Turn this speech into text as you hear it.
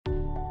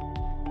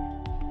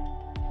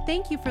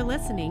Thank you for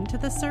listening to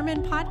the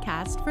Sermon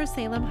Podcast for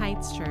Salem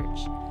Heights Church.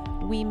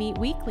 We meet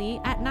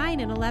weekly at 9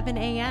 and 11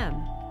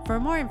 a.m. For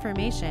more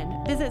information,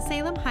 visit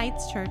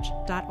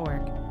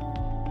salemheightschurch.org.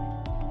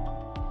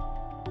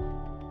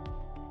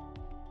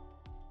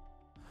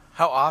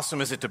 How awesome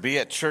is it to be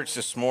at church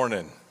this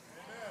morning?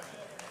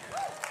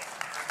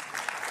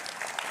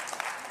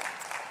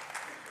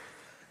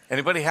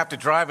 Anybody have to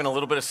drive in a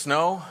little bit of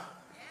snow?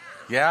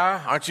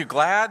 Yeah? Aren't you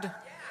glad?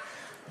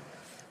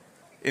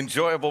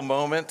 Enjoyable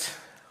moment.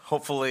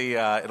 Hopefully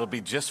it'll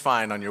be just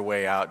fine on your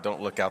way out. Don't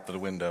look out the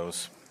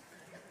windows.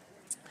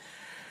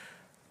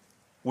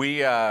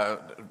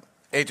 AJ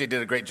did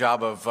a great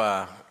job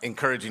of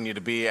encouraging you to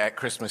be at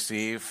Christmas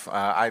Eve.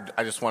 I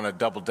just want to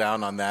double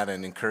down on that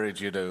and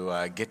encourage you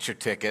to get your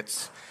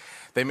tickets.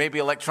 They may be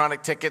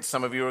electronic tickets.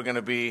 Some of you are going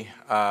to be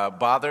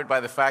bothered by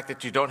the fact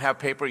that you don't have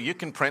paper. You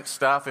can print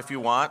stuff if you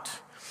want.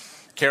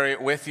 Carry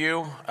it with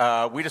you.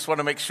 We just want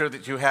to make sure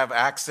that you have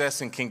access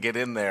and can get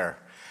in there.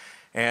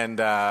 And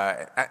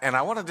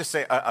I wanted to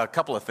say a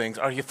couple of things.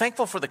 Are you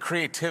thankful for the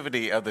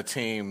creativity of the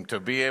team to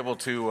be able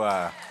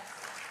to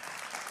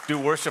do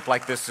worship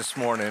like this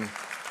morning?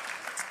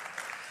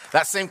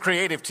 That same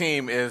creative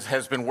team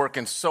has been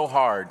working so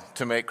hard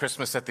to make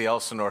Christmas at the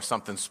Elsinore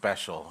something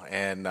special.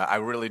 And I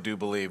really do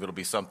believe it'll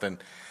be something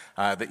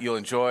that you'll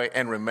enjoy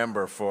and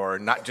remember for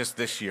not just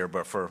this year,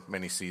 but for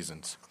many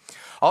seasons.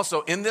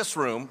 Also, in this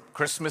room,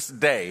 Christmas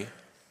Day,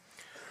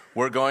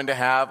 we're going to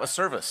have a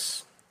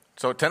service.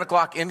 So at 10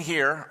 o'clock in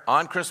here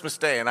on Christmas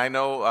Day, and I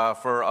know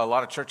for a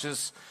lot of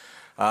churches,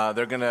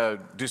 they're going to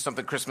do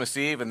something Christmas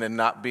Eve and then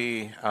not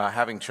be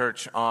having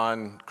church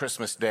on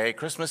Christmas Day.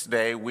 Christmas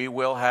Day, we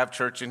will have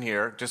church in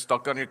here. Just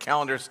look on your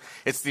calendars.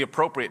 It's the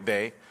appropriate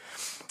day,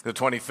 the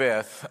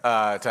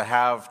 25th, to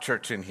have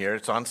church in here.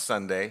 It's on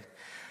Sunday.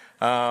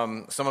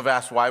 Some have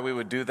asked why we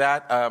would do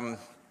that.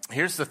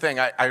 Here's the thing.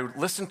 I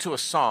listened to a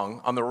song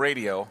on the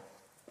radio,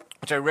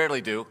 which I rarely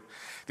do,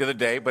 the other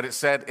day, but it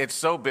said, it's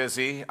so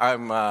busy.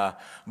 I'm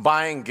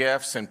buying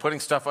gifts and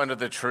putting stuff under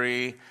the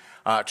tree,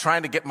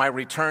 trying to get my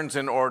returns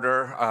in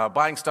order,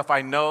 buying stuff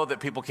I know that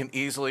people can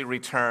easily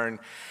return.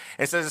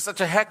 It says it's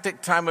such a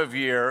hectic time of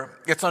year.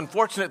 It's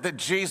unfortunate that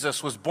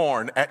Jesus was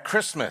born at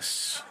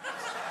Christmas.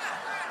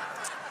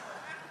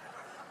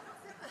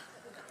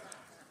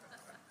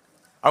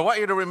 I want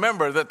you to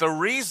remember that the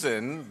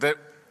reason that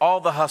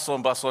all the hustle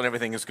and bustle and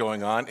everything is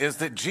going on is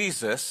that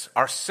Jesus,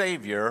 our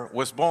Savior,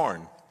 was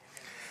born.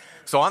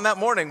 So on that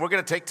morning, we're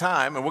going to take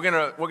time and we're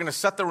going to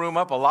set the room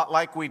up a lot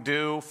like we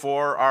do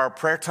for our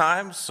prayer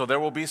times. So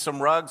there will be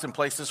some rugs and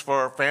places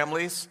for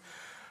families.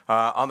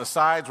 On the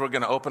sides, we're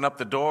going to open up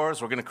the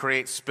doors. We're going to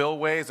create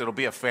spillways. It'll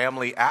be a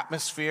family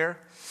atmosphere.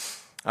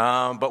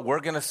 But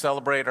we're going to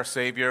celebrate our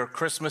Savior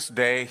Christmas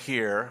Day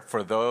here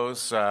for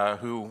those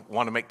who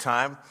want to make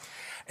time.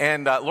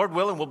 And Lord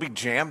willing, we'll be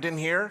jammed in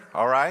here,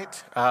 all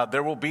right?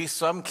 There will be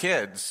some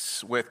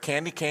kids with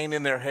candy cane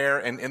in their hair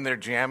and in their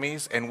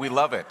jammies, and we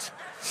love it.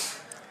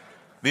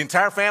 The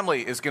entire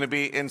family is going to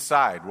be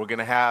inside. We're going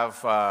to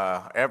have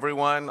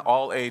everyone,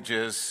 all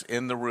ages,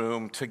 in the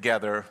room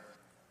together.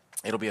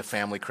 It'll be a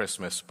family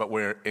Christmas, but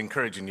we're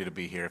encouraging you to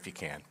be here if you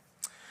can.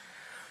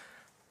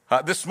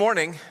 This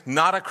morning,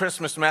 not a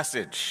Christmas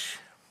message.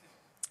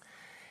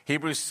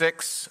 Hebrews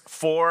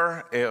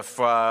 6:4, if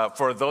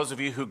for those of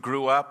you who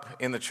grew up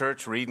in the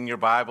church reading your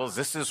Bibles,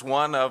 this is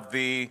one of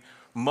the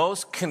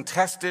most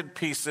contested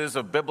pieces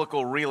of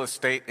biblical real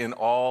estate in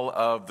all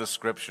of the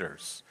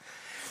scriptures.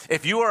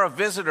 If you are a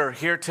visitor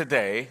here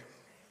today,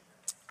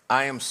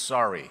 I am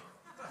sorry.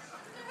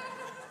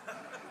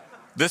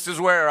 This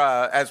is where,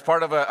 as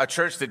part of a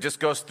church that just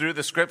goes through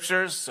the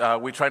scriptures,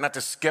 we try not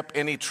to skip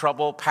any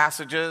trouble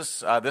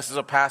passages. This is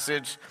a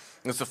passage,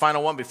 it's the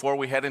final one before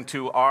we head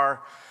into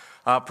our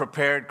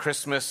prepared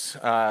Christmas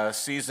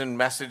season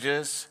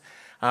messages.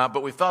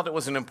 But we felt it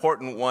was an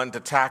important one to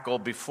tackle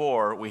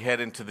before we head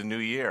into the new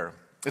year.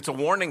 It's a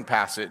warning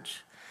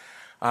passage.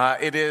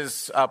 It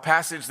is a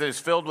passage that is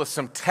filled with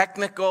some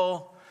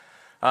technical,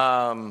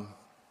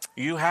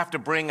 you have to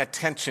bring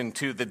attention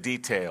to the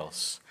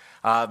details.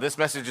 This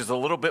message is a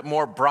little bit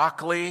more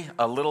broccoli,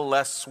 a little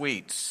less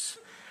sweets.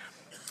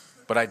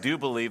 But I do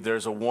believe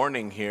there's a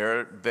warning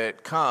here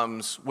that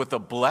comes with a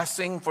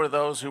blessing for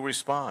those who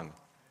respond,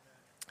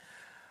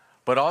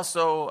 but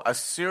also a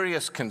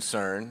serious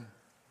concern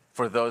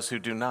for those who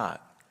do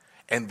not.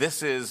 And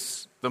this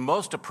is the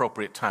most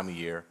appropriate time of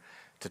year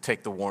to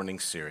take the warning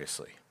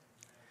seriously.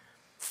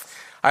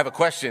 I have a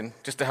question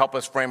just to help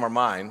us frame our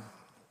mind.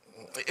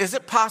 Is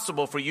it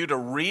possible for you to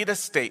read a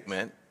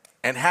statement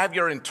and have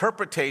your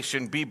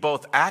interpretation be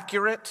both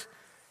accurate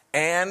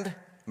and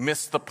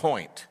miss the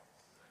point?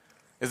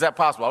 Is that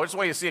possible? I just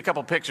want you to see a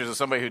couple pictures of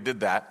somebody who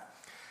did that.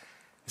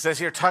 It says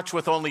here, touch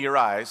with only your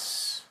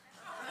eyes.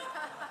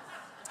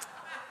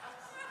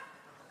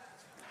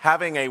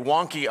 Having a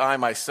wonky eye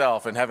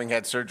myself and having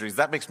had surgeries,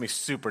 that makes me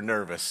super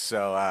nervous.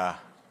 So,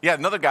 yeah,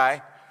 another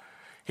guy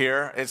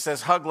here. It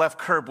says, hug left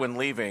curb when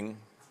leaving.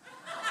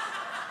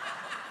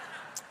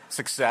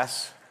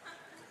 Success.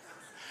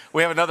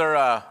 We have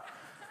another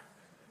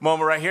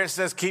moment right here. It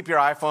says, keep your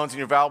iPhones and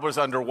your valuables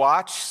under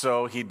watch.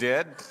 So he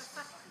did.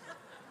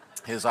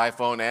 His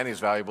iPhone and his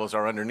valuables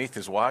are underneath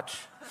his watch.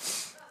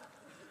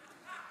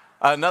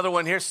 Another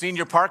one here,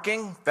 senior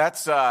parking.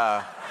 That's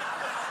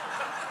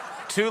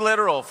too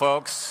literal,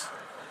 folks.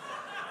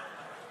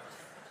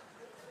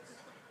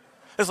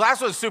 This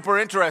last one's super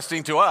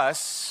interesting to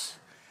us.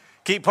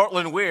 Keep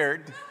Portland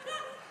weird.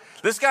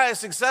 This guy is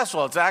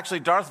successful. It's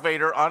actually Darth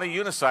Vader on a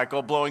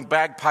unicycle blowing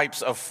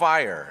bagpipes of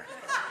fire.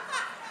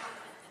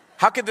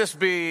 How could this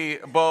be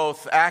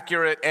both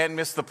accurate and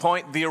miss the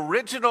point? The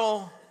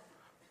original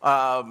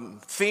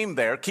theme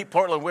there, Keep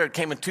Portland Weird,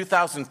 came in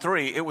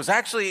 2003. It was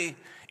actually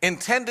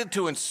intended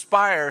to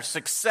inspire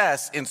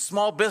success in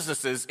small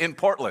businesses in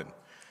Portland.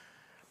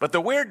 But the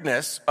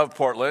weirdness of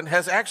Portland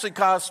has actually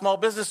caused small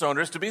business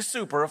owners to be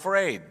super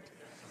afraid.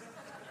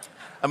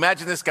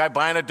 Imagine this guy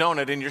buying a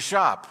donut in your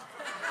shop.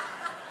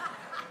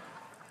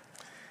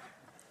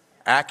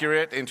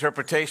 Accurate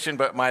interpretation,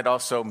 but might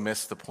also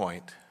miss the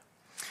point.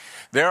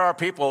 There are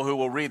people who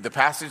will read the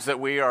passage that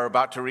we are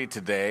about to read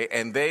today,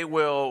 and they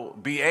will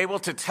be able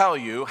to tell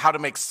you how to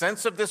make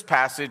sense of this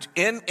passage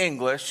in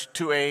English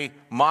to a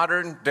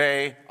modern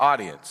day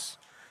audience.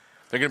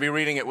 They're going to be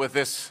reading it with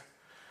this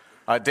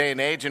day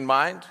and age in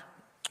mind,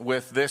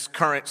 with this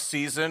current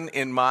season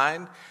in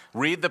mind.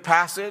 Read the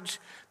passage.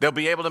 They'll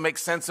be able to make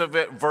sense of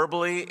it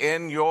verbally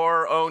in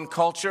your own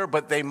culture,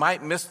 but they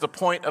might miss the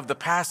point of the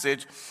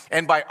passage.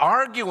 And by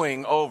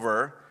arguing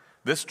over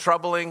this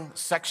troubling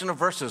section of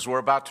verses we're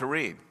about to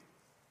read,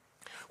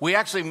 we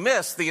actually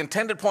miss the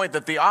intended point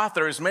that the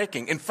author is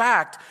making. In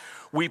fact,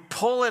 we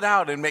pull it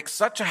out and make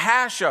such a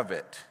hash of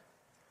it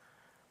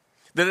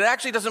that it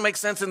actually doesn't make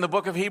sense in the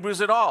book of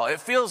Hebrews at all.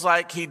 It feels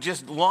like he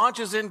just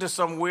launches into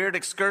some weird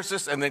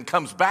excursus and then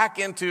comes back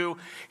into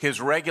his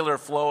regular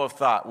flow of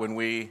thought when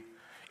we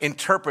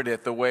interpret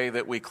it the way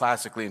that we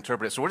classically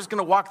interpret it. So we're just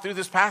going to walk through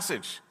this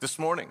passage this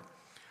morning.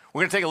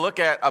 We're going to take a look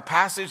at a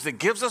passage that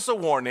gives us a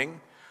warning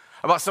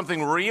about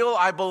something real,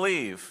 I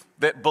believe,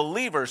 that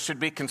believers should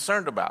be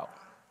concerned about.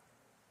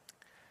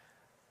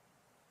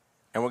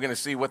 And we're going to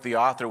see what the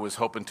author was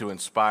hoping to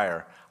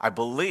inspire. I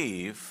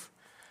believe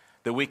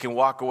that we can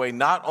walk away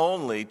not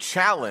only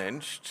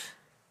challenged,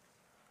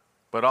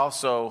 but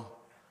also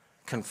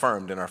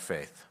confirmed in our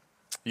faith.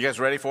 You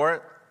guys ready for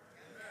it?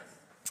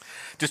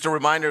 Just a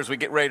reminder as we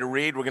get ready to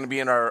read, we're going to be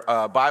in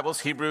our Bibles.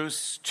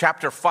 Hebrews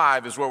chapter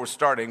 5 is where we're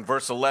starting,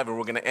 verse 11.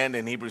 We're going to end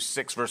in Hebrews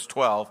 6, verse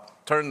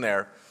 12. Turn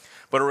there.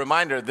 But a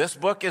reminder, this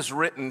book is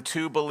written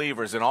to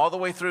believers, and all the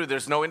way through,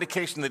 there's no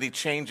indication that he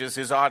changes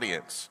his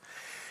audience.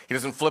 He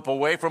doesn't flip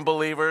away from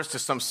believers to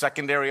some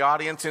secondary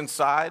audience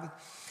inside.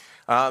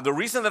 The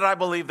reason that I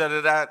believe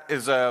that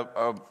is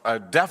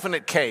a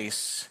definite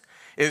case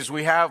is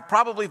we have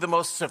probably the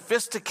most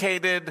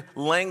sophisticated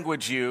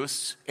language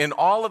use in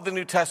all of the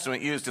New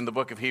Testament used in the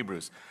book of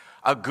Hebrews.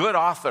 A good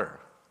author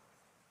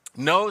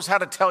knows how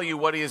to tell you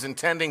what he is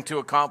intending to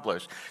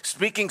accomplish,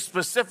 speaking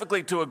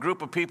specifically to a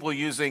group of people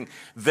using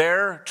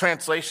their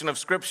translation of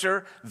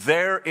Scripture,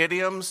 their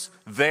idioms,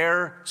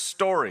 their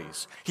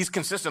stories. He's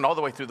consistent all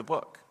the way through the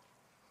book.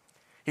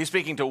 He's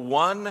speaking to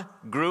one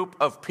group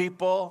of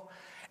people,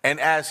 and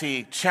as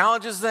he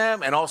challenges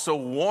them and also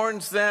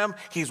warns them,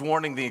 he's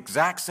warning the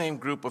exact same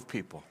group of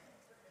people,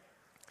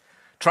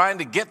 trying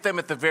to get them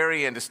at the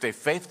very end to stay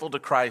faithful to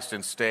Christ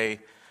and stay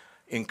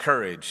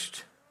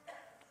encouraged.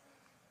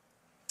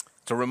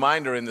 It's a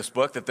reminder in this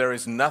book that there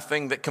is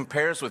nothing that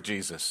compares with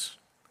Jesus.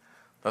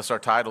 That's our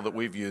title that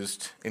we've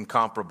used,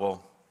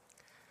 Incomparable.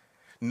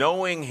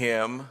 Knowing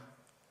him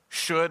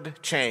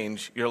should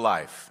change your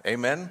life.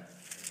 Amen?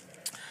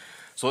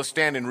 So let's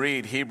stand and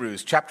read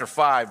Hebrews chapter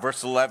 5,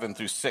 verse 11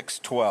 through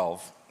 6:12.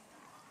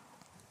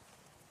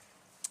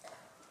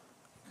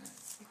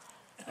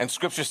 And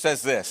Scripture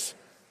says this: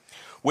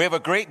 we have a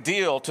great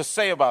deal to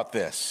say about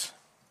this.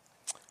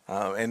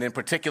 And in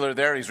particular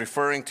there, he's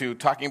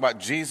talking about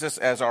Jesus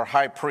as our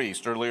high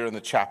priest earlier in the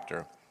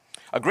chapter.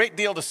 A great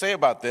deal to say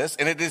about this,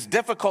 and it is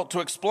difficult to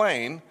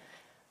explain.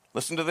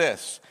 Listen to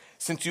this: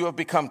 since you have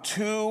become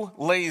too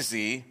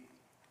lazy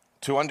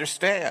to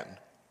understand.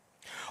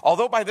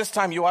 Although by this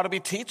time you ought to be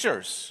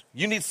teachers,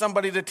 you need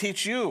somebody to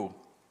teach you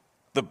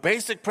the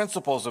basic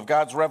principles of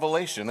God's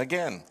revelation.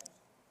 Again,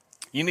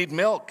 you need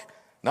milk,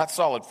 not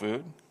solid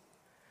food.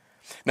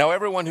 Now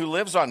everyone who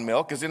lives on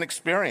milk is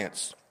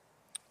inexperienced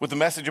with the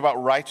message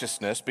about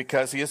righteousness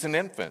because he is an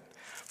infant.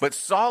 But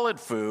solid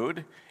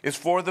food is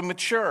for the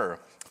mature,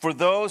 for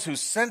those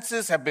whose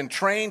senses have been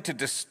trained to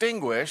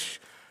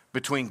distinguish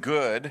between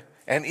good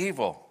and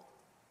evil.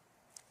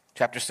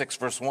 Chapter 6,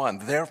 verse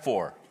 1,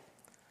 therefore,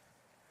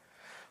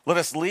 let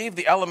us leave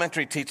the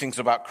elementary teachings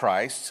about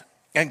Christ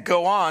and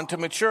go on to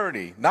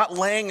maturity, not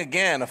laying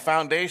again a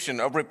foundation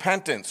of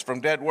repentance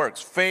from dead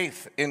works,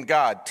 faith in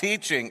God,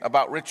 teaching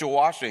about ritual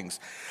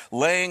washings,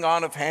 laying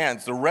on of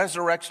hands, the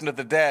resurrection of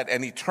the dead,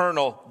 and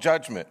eternal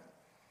judgment.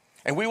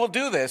 And we will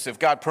do this if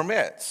God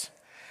permits.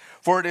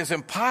 For it is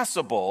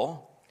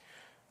impossible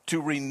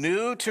to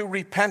renew to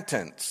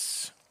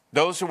repentance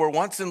those who were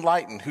once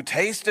enlightened, who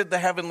tasted the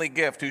heavenly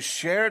gift, who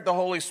shared the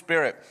Holy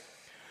Spirit,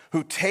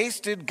 who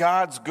tasted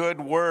God's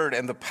good word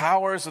and the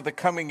powers of the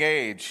coming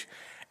age,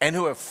 and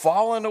who have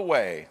fallen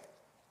away.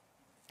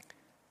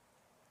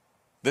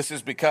 This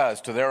is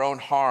because to their own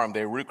harm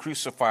they were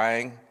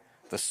crucifying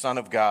the Son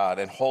of God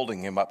and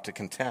holding him up to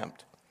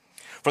contempt.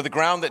 For the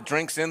ground that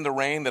drinks in the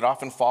rain that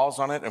often falls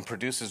on it and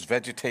produces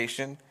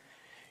vegetation,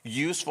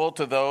 useful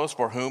to those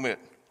for whom it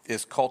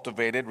is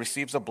cultivated,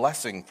 receives a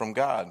blessing from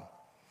God.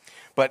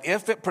 But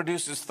if it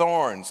produces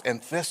thorns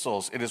and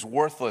thistles, it is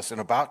worthless and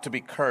about to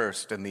be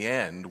cursed, and the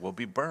end will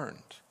be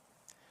burned.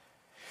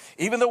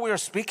 Even though we are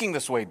speaking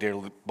this way,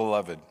 dear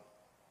beloved,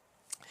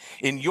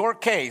 in your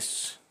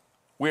case,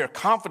 we are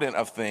confident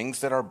of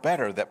things that are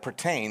better, that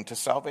pertain to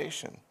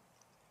salvation.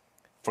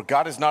 For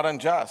God is not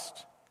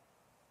unjust.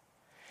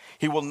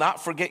 He will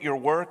not forget your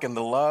work and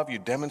the love you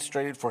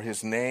demonstrated for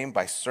his name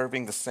by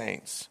serving the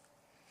saints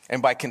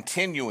and by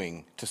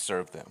continuing to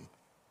serve them.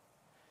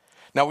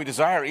 Now we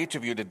desire each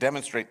of you to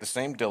demonstrate the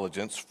same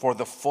diligence for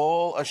the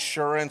full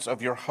assurance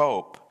of your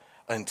hope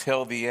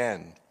until the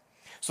end,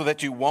 so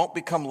that you won't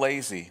become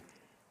lazy,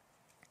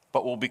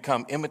 but will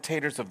become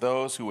imitators of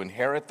those who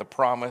inherit the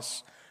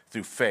promise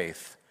through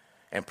faith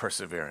and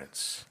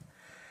perseverance.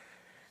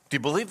 Do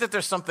you believe that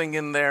there's something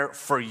in there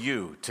for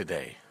you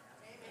today?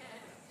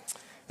 Amen.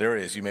 There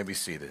is. You may be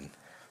seated.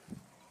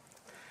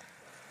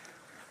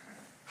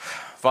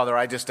 Father,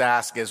 I just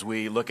ask as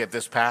we look at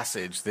this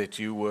passage that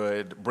you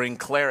would bring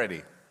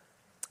clarity.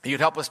 You'd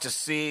help us to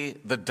see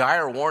the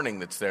dire warning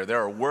that's there.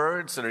 There are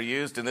words that are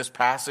used in this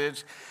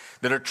passage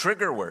that are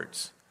trigger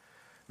words.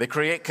 They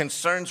create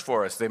concerns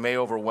for us. They may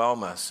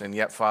overwhelm us. And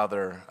yet,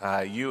 Father,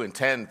 you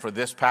intend for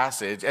this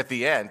passage at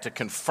the end to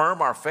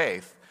confirm our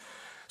faith,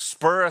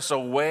 spur us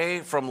away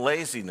from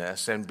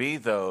laziness, and be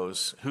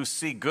those who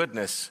see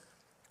goodness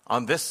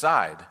on this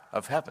side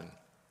of heaven.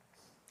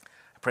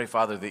 I pray,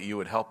 Father, that you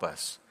would help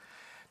us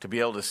to be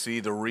able to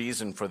see the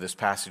reason for this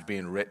passage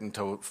being written,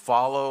 to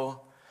follow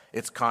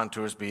its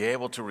contours, be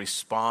able to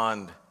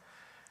respond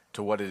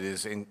to what it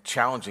is in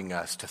challenging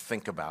us to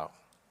think about.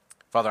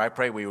 Father, I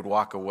pray we would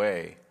walk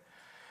away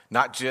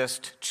not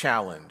just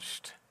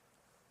challenged,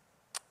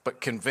 but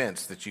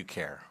convinced that you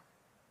care.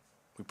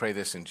 We pray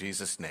this in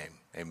Jesus' name.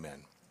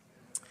 Amen.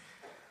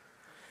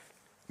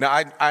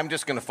 Now, I'm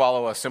just going to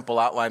follow a simple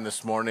outline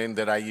this morning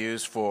that I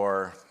use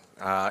for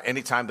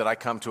any time that I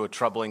come to a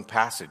troubling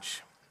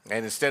passage.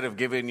 And instead of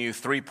giving you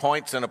 3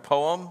 points in a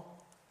poem,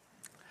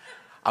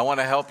 I want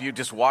to help you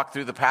just walk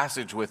through the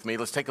passage with me.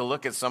 Let's take a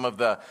look at some of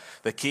the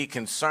key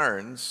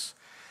concerns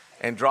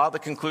and draw the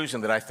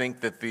conclusion that I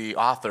think that the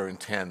author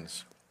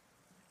intends.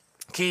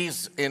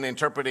 Keys in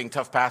interpreting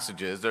tough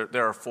passages,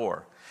 there are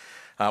 4.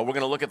 We're going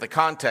to look at the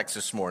context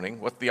this morning,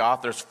 what the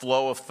author's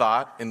flow of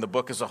thought in the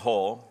book as a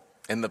whole,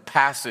 and the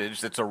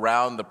passage that's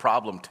around the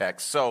problem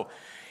text. So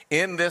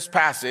in this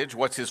passage,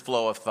 what's his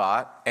flow of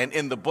thought? And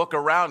in the book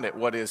around it,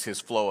 what is his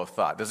flow of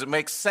thought? Does it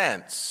make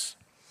sense?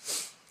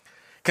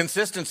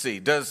 Consistency.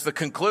 Does the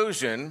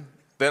conclusion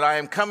that I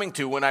am coming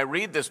to when I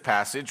read this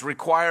passage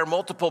require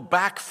multiple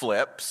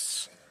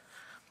backflips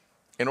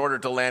in order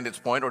to land its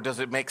point, or does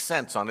it make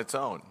sense on its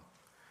own?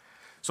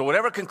 So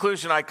whatever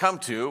conclusion I come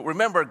to,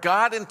 remember,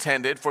 God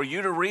intended for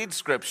you to read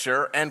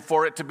Scripture and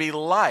for it to be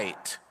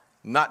light,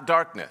 not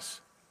darkness.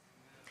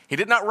 He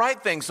did not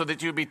write things so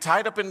that you would be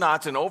tied up in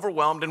knots and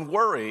overwhelmed and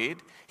worried.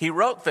 He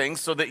wrote things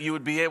so that you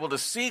would be able to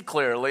see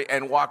clearly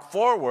and walk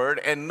forward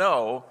and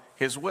know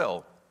his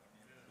will.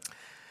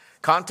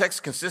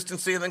 Context,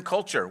 consistency, and then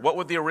culture. What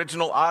would the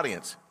original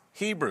audience?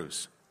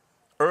 Hebrews,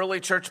 early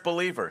church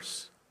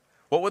believers.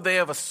 What would they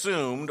have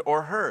assumed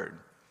or heard?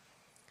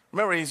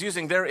 Remember, he's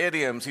using their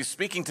idioms. He's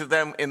speaking to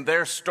them in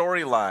their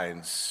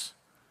storylines.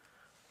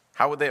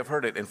 How would they have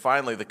heard it? And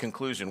finally, the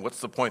conclusion. What's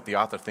the point the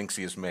author thinks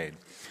he has made?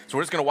 So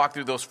we're just going to walk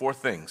through those 4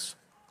 things.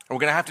 We're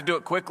going to have to do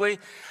it quickly.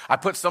 I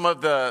put some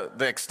of the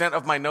extent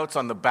of my notes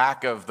on the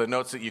back of the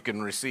notes that you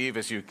can receive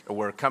as you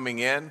were coming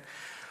in.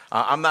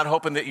 I'm not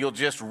hoping that you'll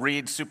just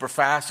read super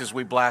fast as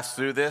we blast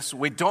through this.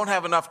 We don't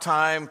have enough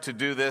time to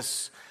do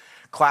this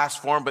class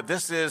form, but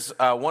this is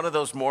one of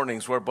those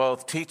mornings where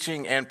both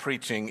teaching and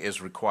preaching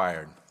is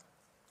required.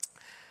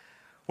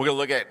 We're going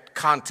to look at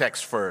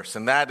context first,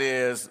 and that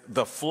is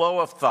the flow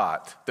of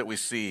thought that we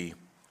see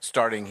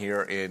starting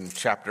here in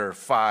chapter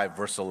 5,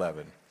 verse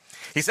 11.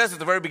 He says at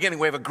the very beginning,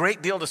 we have a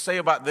great deal to say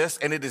about this,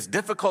 and it is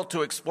difficult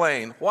to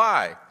explain.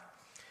 Why?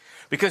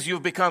 Because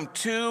you've become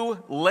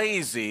too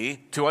lazy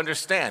to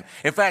understand.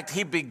 In fact,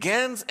 he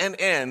begins and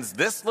ends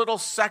this little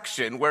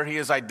section where he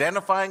is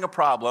identifying a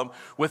problem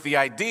with the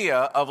idea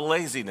of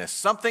laziness.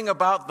 Something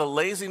about the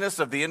laziness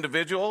of the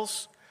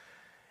individuals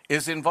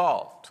is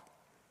involved.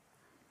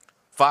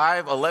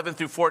 5:11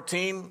 through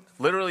 14,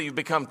 literally you've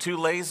become too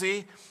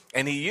lazy,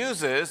 and he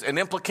uses an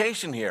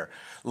implication here.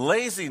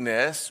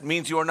 Laziness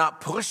means you are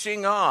not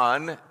pushing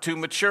on to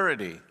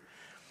maturity.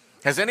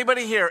 Has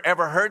anybody here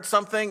ever heard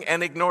something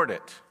and ignored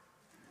it?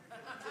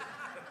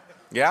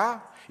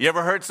 Yeah? You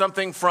ever heard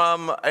something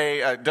from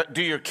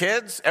do your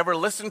kids ever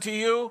listen to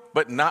you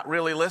but not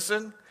really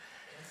listen?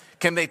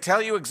 Can they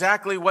tell you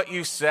exactly what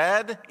you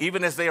said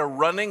even as they are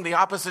running the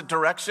opposite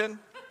direction?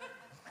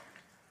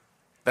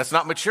 That's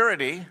not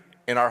maturity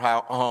in our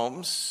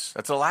homes.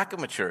 That's a lack of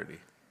maturity.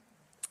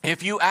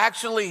 If you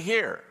actually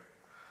hear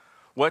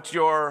what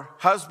your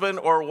husband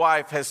or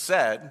wife has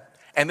said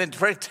and then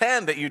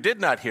pretend that you did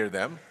not hear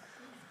them,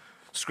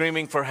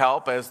 screaming for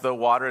help as the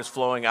water is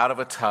flowing out of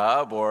a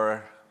tub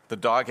or the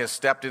dog has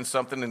stepped in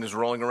something and is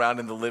rolling around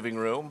in the living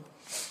room,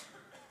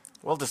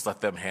 well, just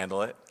let them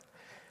handle it.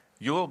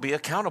 You will be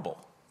accountable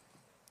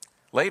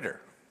later,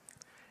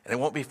 and it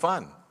won't be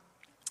fun.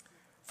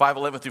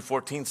 5:11 through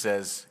 14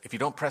 says, if you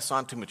don't press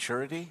on to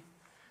maturity,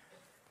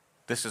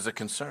 this is a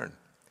concern.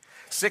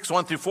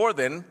 6:1 through 4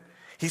 then,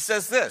 he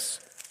says this,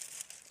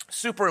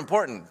 super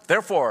important.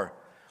 Therefore,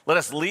 let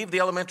us leave the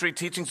elementary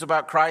teachings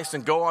about Christ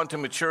and go on to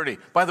maturity.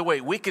 By the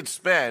way, we could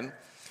spend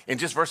in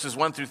just verses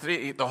 1 through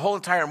 3 the whole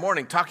entire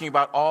morning talking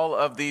about all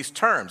of these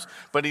terms.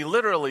 But he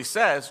literally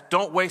says,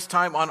 don't waste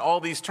time on all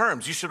these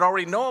terms. You should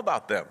already know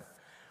about them.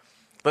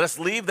 Let us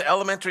leave the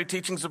elementary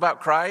teachings about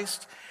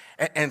Christ.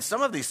 And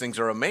some of these things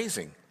are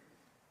amazing.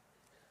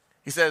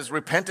 He says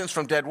repentance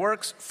from dead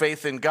works,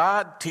 faith in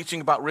God,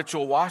 teaching about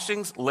ritual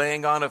washings,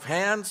 laying on of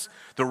hands,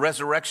 the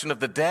resurrection of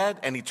the dead,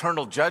 and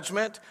eternal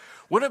judgment.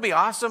 Wouldn't it be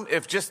awesome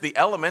if just the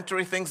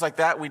elementary things like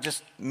that, we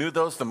just knew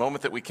those the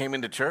moment that we came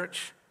into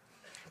church?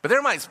 But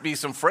there might be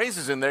some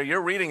phrases in there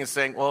you're reading and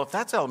saying, well, if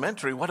that's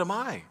elementary, what am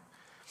I?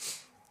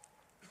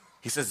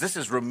 He says this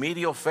is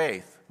remedial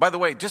faith. By the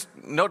way, just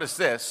notice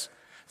this,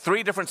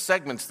 3 different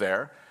segments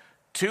there.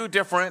 2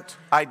 different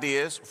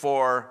ideas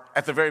for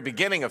at the very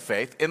beginning of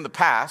faith in the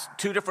past,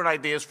 2 different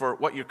ideas for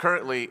what you're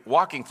currently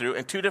walking through,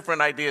 and 2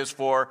 different ideas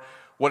for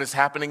what is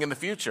happening in the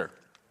future.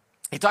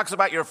 He talks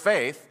about your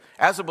faith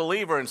as a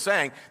believer and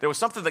saying there was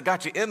something that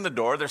got you in the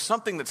door, there's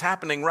something that's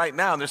happening right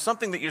now, and there's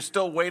something that you're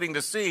still waiting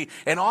to see,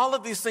 and all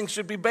of these things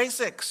should be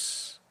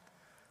basics.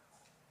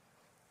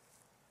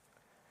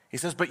 He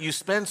says, but you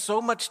spend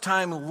so much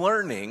time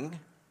learning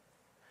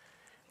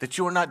that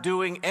you are not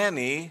doing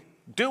any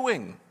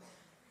doing.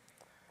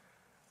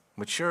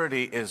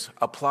 Maturity is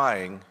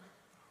applying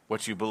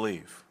what you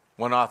believe.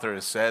 One author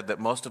has said that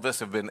most of us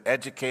have been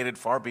educated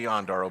far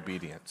beyond our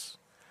obedience.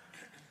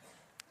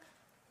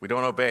 We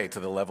don't obey to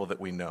the level that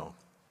we know.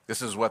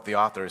 This is what the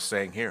author is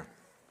saying here.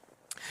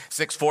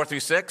 6:4 through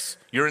 6,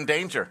 you're in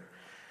danger.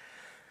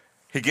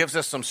 He gives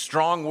us some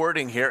strong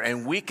wording here,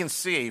 and we can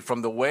see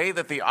from the way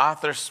that the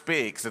author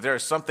speaks that there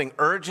is something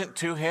urgent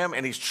to him,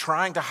 and he's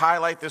trying to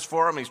highlight this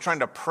for him. He's trying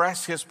to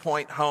press his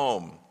point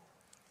home.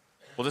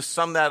 We'll just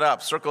sum that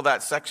up. Circle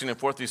that section in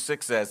 4 through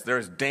 6 says, there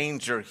is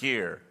danger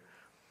here.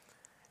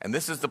 And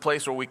this is the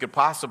place where we could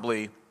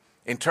possibly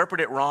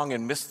interpret it wrong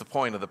and miss the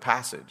point of the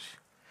passage.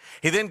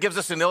 He then gives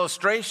us an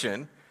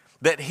illustration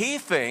that he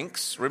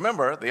thinks,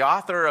 remember, the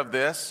author of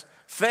this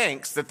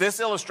thinks that this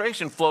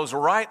illustration flows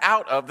right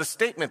out of the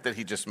statement that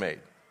he just made.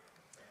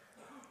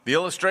 The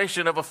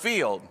illustration of a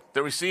field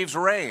that receives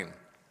rain.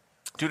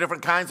 2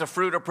 different kinds of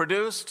fruit are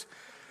produced.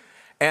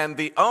 And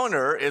the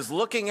owner is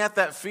looking at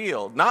that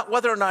field, not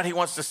whether or not he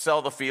wants to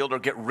sell the field or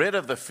get rid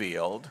of the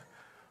field,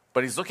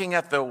 but he's looking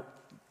at the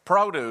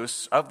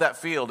produce of that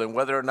field and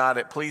whether or not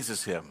it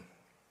pleases him.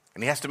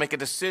 And he has to make a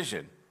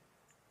decision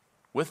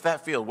with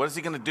that field. What is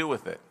he going to do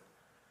with it?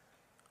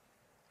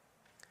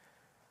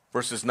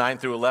 Verses 9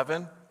 through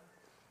 11,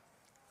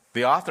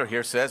 the author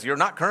here says, you're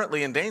not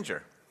currently in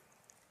danger.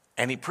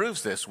 And he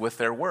proves this with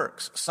their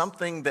works.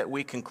 Something that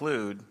we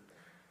conclude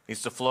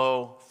needs to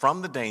flow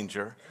from the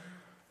danger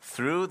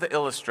through the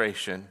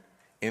illustration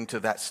into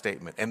that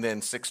statement. And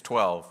then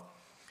 6:12,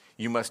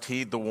 you must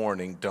heed the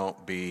warning,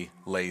 don't be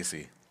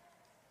lazy.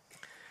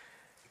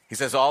 He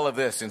says all of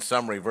this in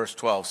summary, verse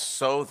 12,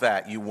 so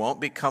that you won't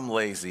become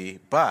lazy,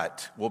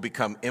 but will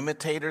become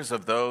imitators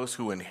of those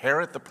who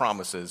inherit the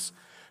promises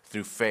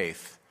through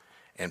faith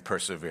and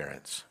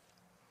perseverance.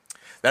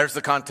 There's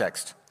the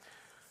context.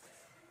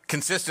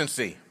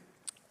 Consistency.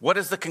 What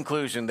is the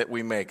conclusion that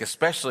we make,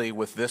 especially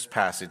with this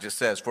passage? It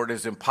says, for it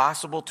is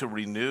impossible to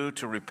renew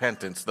to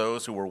repentance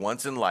those who were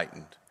once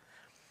enlightened,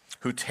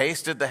 who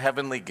tasted the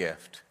heavenly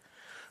gift,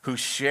 who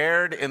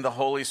shared in the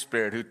Holy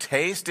Spirit, who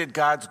tasted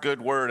God's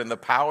good word and the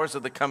powers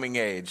of the coming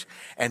age,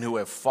 and who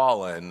have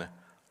fallen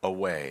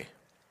away.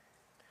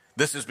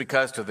 This is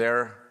because to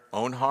their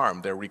own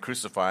harm, they're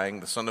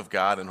re-crucifying the Son of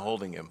God and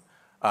holding him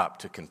up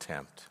to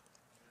contempt.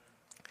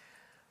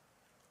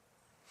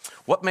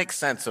 What makes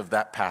sense of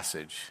that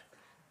passage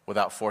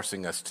without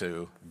forcing us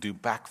to do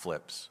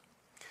backflips?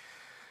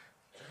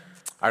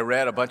 I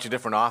read a bunch of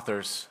different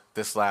authors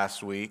this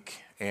last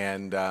week,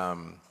 and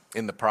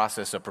in the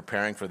process of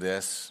preparing for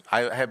this,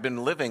 I have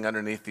been living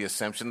underneath the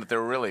assumption that there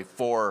were really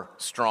 4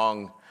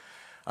 strong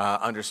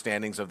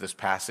understandings of this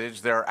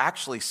passage. There are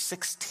actually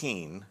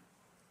 16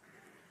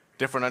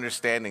 different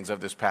understandings of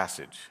this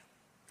passage.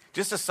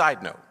 Just a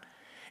side note,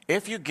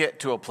 if you get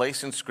to a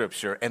place in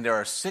Scripture and there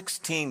are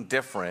 16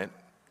 different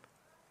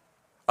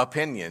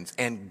opinions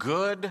and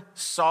good,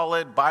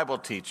 solid Bible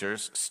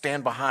teachers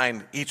stand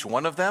behind each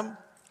one of them,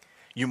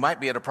 you might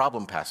be at a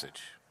problem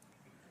passage.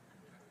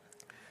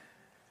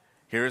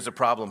 Here is a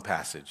problem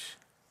passage.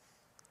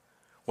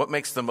 What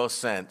makes the most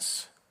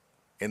sense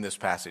in this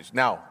passage?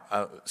 Now,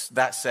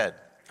 that said,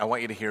 I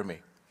want you to hear me.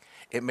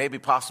 It may be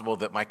possible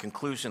that my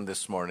conclusion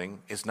this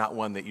morning is not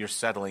one that you're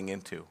settling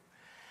into.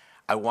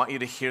 I want you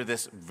to hear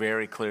this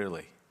very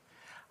clearly.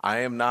 I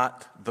am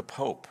not the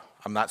Pope.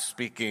 I'm not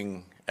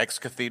speaking ex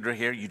cathedra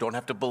here. You don't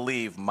have to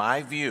believe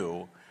my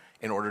view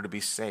in order to be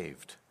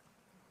saved.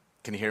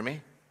 Can you hear me?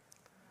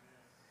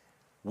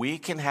 We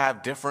can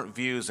have different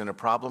views in a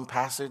problem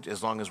passage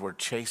as long as we're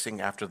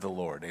chasing after the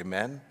Lord.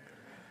 Amen?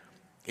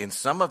 In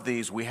some of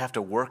these, we have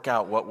to work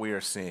out what we are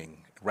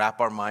seeing,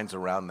 wrap our minds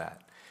around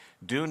that.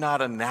 Do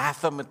not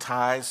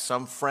anathematize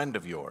some friend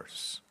of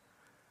yours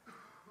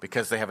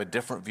because they have a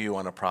different view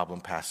on a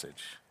problem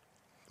passage.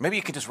 Maybe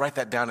you could just write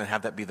that down and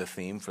have that be the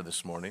theme for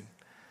this morning.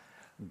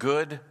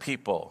 Good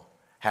people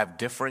have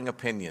differing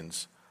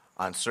opinions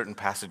on certain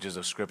passages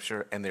of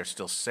Scripture, and they're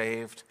still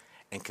saved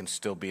and can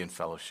still be in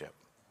fellowship.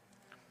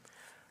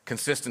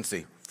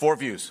 Consistency, 4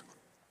 views.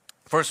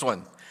 First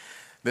one,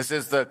 this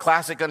is the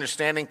classic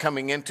understanding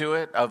coming into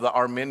it of the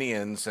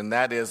Arminians, and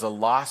that is a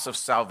loss of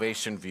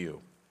salvation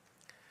view.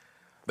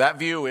 That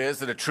view is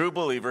that a true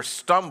believer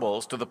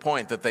stumbles to the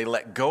point that they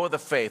let go of the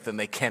faith and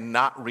they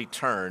cannot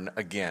return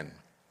again.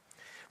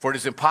 For it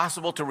is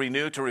impossible to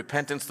renew to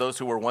repentance those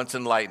who were once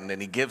enlightened,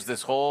 and he gives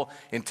this whole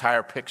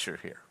entire picture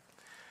here.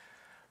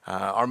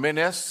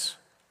 Arminius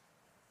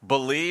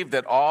believed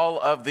that all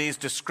of these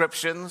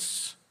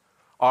descriptions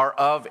are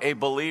of a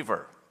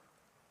believer.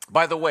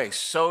 By the way,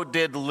 so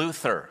did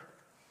Luther.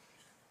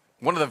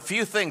 One of the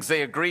few things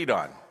they agreed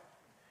on,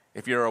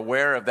 if you're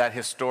aware of that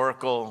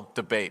historical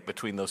debate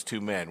between those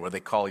two men where they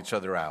call each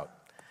other out.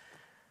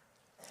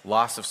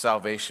 Loss of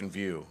salvation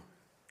view.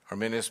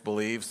 Arminius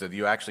believes that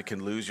you actually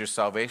can lose your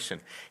salvation.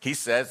 He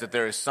says that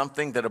there is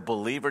something that a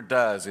believer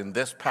does in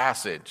this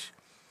passage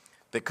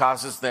that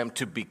causes them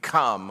to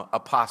become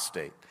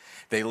apostate.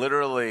 They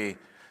literally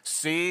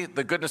see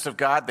the goodness of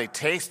God, they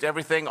taste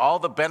everything, all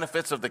the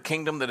benefits of the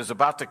kingdom that is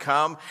about to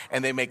come,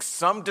 and they make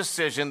some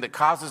decision that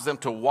causes them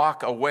to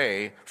walk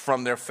away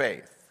from their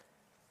faith.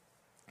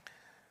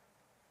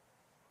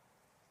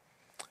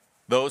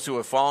 Those who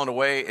have fallen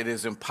away, it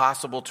is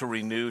impossible to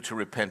renew to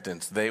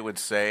repentance. They would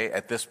say,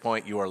 at this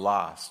point, you are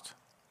lost.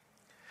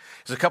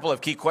 There's a couple of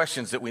key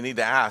questions that we need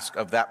to ask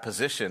of that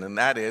position, and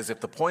that is, if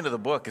the point of the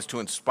book is to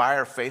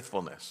inspire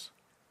faithfulness,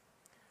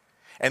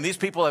 and these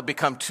people have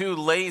become too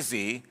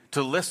lazy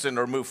to listen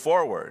or move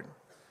forward,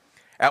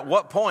 at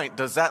what point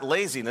does that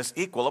laziness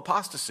equal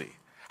apostasy?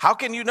 How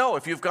can you know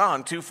if you've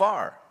gone too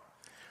far?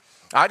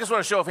 I just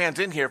want to show of hands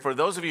in here for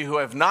those of you who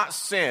have not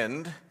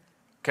sinned,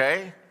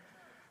 okay,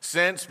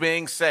 since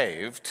being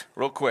saved,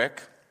 real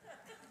quick.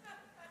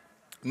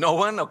 No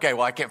one? Okay,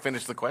 well, I can't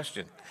finish the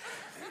question.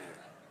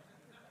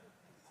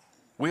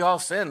 We all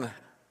sin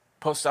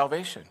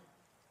post-salvation.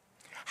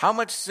 How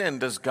much sin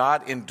does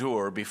God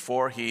endure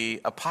before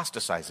he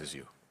apostatizes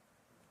you?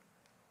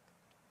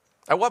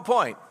 At what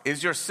point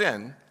is your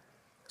sin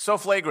so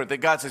flagrant that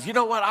God says, you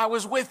know what, I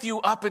was with you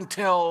up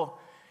until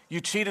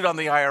you cheated on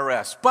the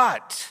IRS,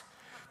 but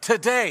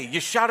today you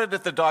shouted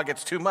at the dog,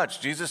 it's too much.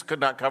 Jesus could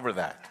not cover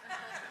that.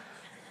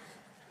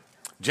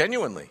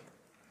 Genuinely.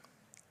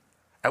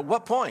 At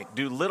what point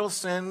do little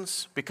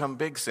sins become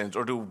big sins,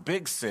 or do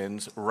big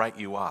sins write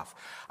you off?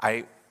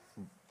 I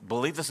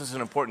believe this is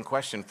an important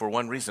question for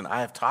one reason.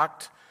 I have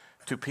talked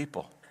to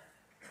people.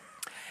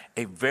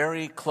 A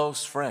very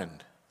close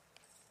friend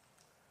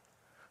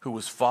who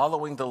was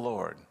following the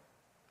Lord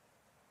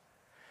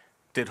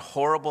did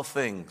horrible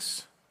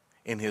things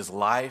in his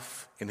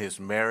life, in his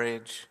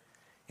marriage,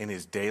 in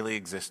his daily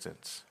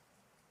existence,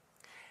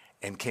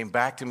 and came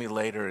back to me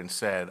later and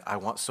said, I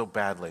want so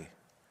badly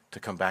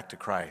to come back to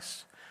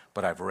Christ,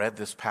 but I've read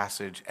this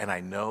passage and I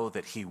know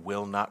that he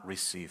will not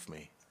receive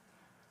me.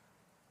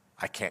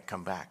 I can't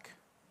come back.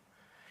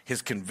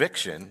 His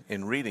conviction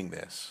in reading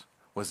this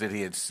was that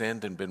he had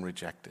sinned and been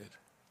rejected.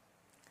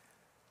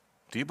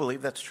 Do you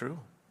believe that's true?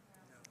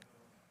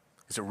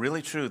 Is it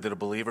really true that a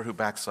believer who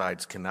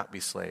backslides cannot be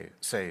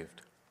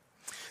saved?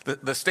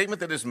 The statement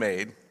that is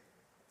made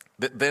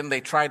that then they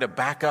try to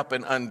back up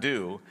and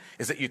undo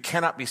is that you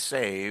cannot be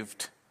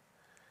saved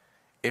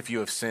if you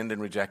have sinned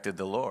and rejected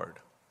the Lord.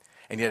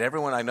 And yet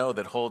everyone I know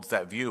that holds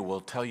that view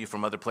will tell you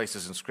from other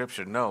places in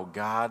Scripture, no,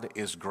 God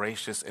is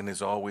gracious and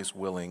is always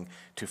willing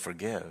to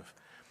forgive.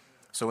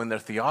 So in their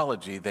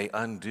theology, they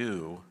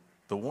undo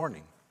the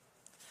warning.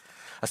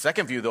 A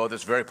second view, though,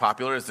 that's very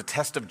popular is the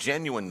test of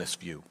genuineness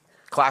view,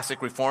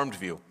 classic Reformed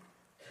view.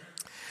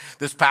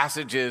 This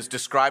passage is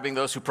describing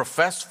those who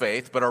profess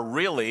faith but are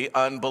really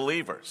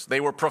unbelievers. They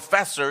were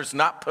professors,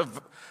 not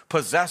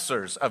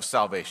possessors of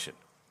salvation.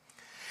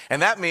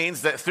 And that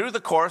means that through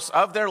the course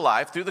of their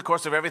life, through the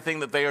course of everything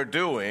that they are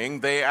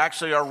doing, they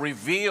actually are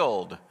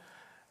revealed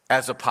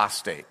as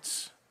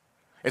apostates.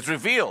 It's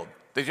revealed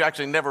that you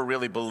actually never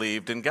really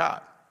believed in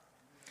God.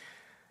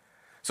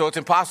 So it's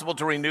impossible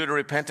to renew to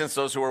repentance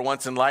those who were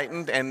once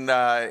enlightened, and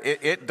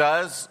it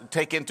does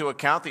take into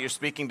account that you're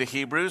speaking to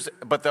Hebrews,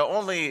 but the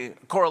only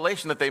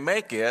correlation that they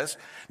make is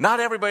not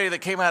everybody that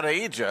came out of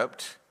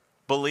Egypt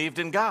believed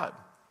in God.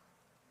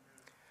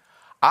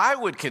 I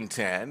would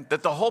contend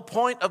that the whole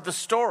point of the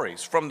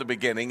stories from the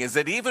beginning is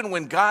that even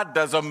when God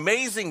does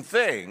amazing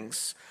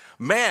things,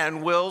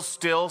 man will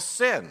still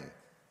sin.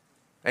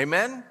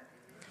 Amen?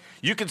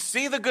 You can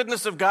see the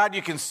goodness of God.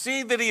 You can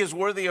see that he is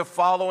worthy of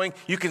following.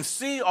 You can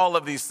see all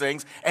of these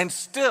things and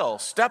still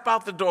step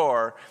out the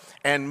door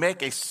and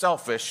make a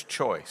selfish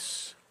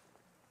choice.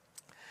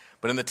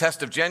 But in the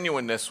test of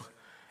genuineness,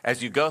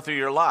 as you go through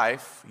your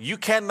life, you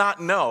cannot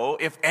know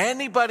if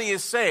anybody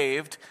is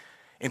saved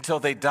until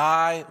they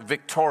die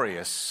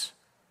victorious,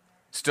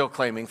 still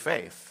claiming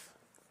faith.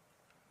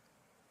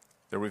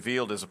 They're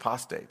revealed as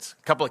apostates.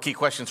 A couple of key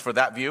questions for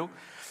that view.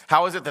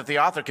 How is it that the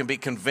author can be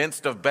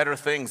convinced of better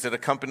things that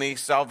accompany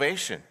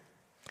salvation?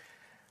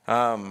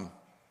 Verse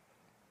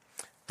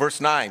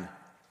 9,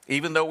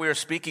 even though we are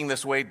speaking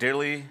this way,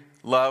 dearly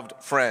loved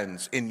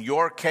friends, in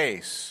your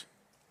case,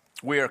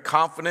 we are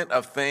confident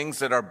of things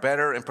that are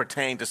better and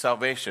pertain to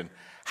salvation.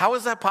 How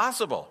is that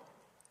possible?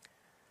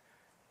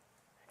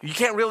 You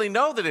can't really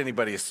know that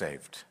anybody is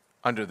saved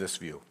under this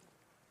view,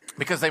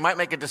 because they might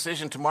make a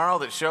decision tomorrow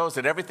that shows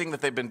that everything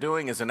that they've been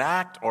doing is an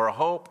act or a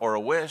hope or a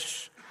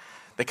wish.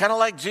 They kind of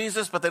like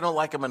Jesus, but they don't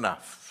like him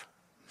enough.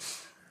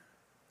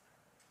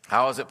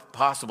 How is it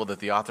possible that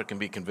the author can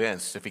be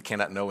convinced if he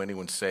cannot know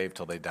anyone saved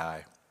till they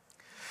die?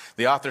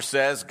 The author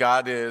says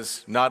God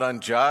is not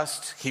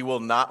unjust. He will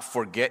not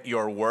forget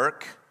your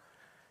work.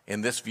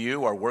 In this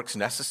view, are works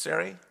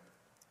necessary?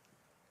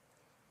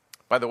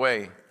 By the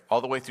way, all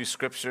the way through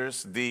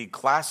scriptures, the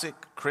classic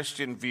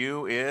Christian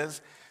view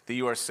is that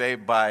you are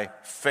saved by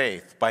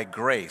faith, by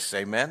grace.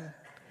 Amen?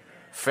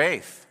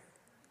 Faith,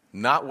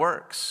 not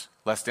works,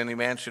 lest any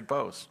man should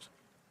boast.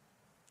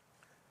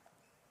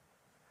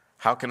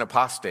 How can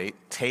apostate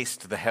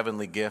taste the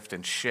heavenly gift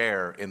and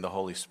share in the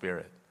Holy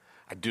Spirit?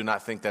 I do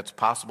not think that's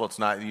possible. It's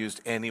not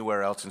used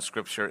anywhere else in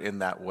Scripture in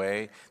that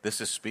way.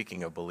 This is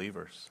speaking of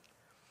believers.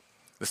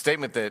 The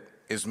statement that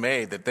is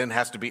made that then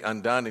has to be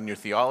undone in your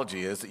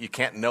theology is that you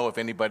can't know if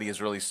anybody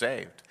is really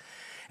saved.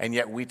 And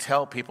yet we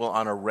tell people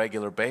on a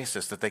regular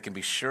basis that they can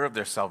be sure of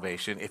their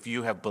salvation. If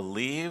you have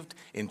believed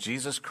in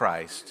Jesus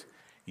Christ,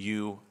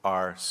 you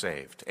are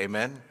saved.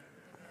 Amen?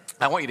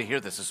 I want you to hear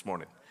this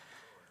morning.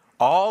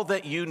 All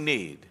that you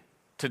need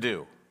to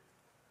do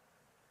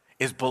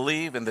is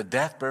believe in the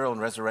death, burial,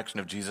 and resurrection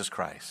of Jesus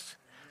Christ.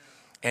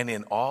 And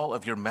in all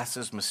of your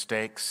messes,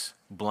 mistakes,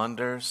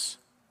 blunders,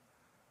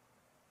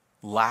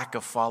 lack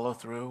of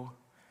follow-through,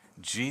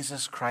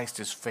 Jesus Christ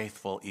is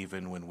faithful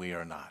even when we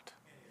are not.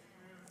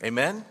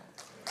 Amen?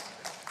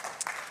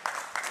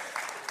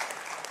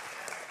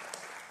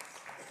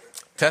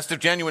 Test of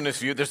genuineness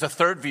view. There's a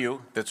third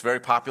view that's very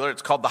popular.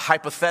 It's called the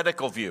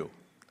hypothetical view.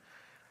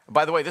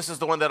 By the way, this is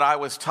the one that I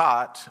was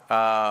taught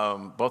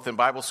both in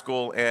Bible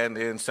school and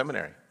in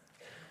seminary.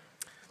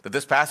 That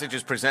this passage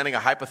is presenting a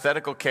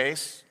hypothetical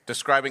case,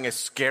 describing a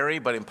scary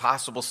but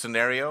impossible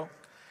scenario.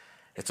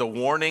 It's a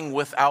warning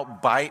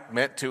without bite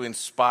meant to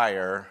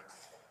inspire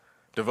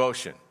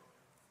devotion.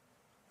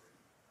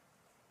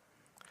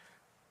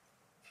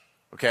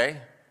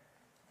 Okay?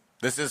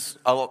 This is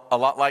a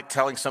lot like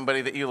telling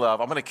somebody that you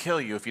love, I'm going to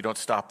kill you if you don't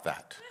stop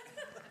that.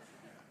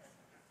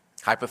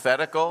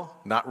 Hypothetical,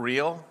 not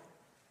real.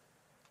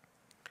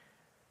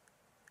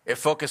 It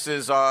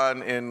focuses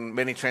on, in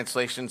many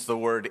translations, the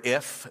word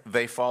if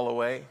they fall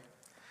away.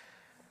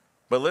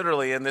 But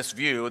literally in this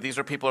view, these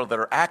are people that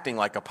are acting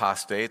like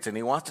apostates, and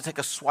he wants to take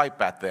a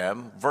swipe at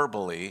them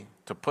verbally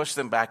to push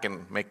them back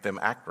and make them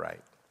act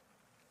right.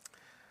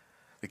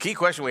 The key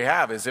question we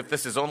have is, if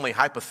this is only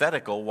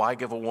hypothetical, why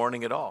give a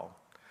warning at all?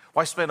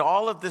 Why spend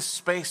all of this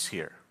space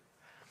here?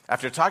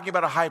 After talking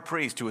about a high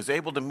priest who is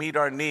able to meet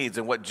our needs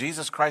and what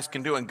Jesus Christ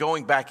can do, and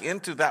going back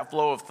into that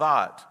flow of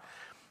thought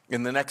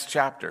in the next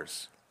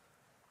chapters,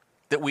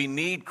 that we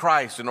need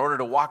Christ in order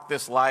to walk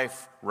this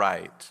life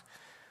right.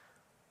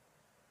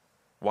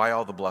 Why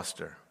all the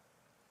bluster?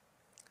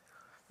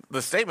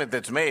 The statement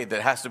that's made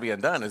that has to be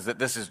undone is that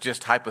this is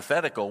just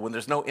hypothetical, when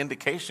there's no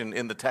indication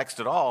in the text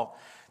at all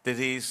that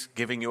he's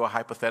giving you a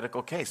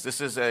hypothetical case.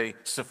 This is a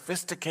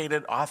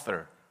sophisticated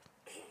author.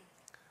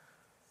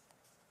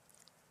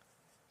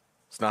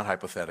 It's not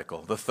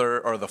hypothetical. The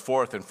third or the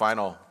fourth and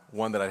final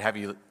one that I'd have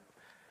you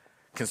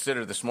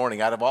consider this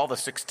morning, out of all the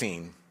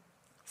 16,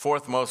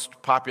 fourth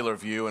most popular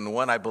view, and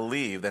one I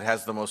believe that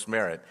has the most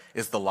merit,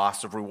 is the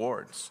loss of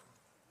rewards.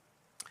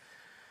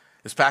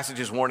 This passage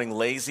is warning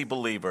lazy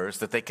believers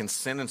that they can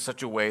sin in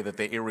such a way that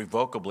they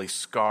irrevocably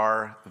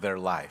scar their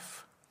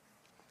life.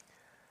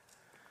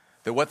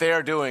 That what they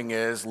are doing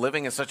is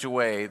living in such a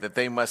way that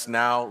they must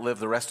now live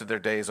the rest of their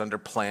days under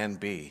Plan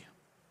B.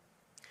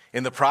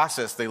 In the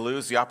process, they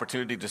lose the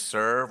opportunity to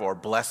serve, or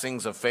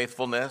blessings of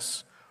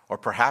faithfulness, or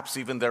perhaps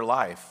even their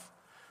life.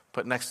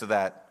 Put next to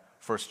that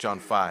 1 John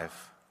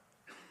 5.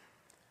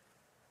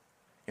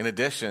 In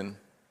addition,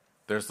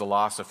 there's the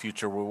loss of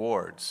future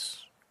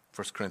rewards,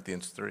 1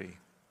 Corinthians 3.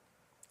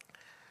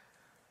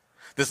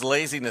 This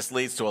laziness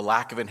leads to a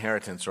lack of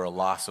inheritance or a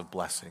loss of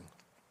blessing.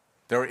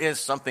 There is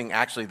something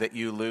actually that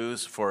you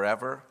lose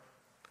forever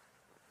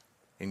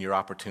in your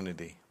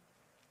opportunity.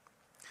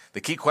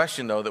 The key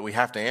question, though, that we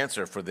have to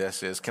answer for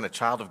this is, can a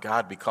child of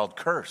God be called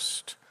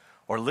cursed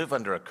or live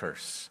under a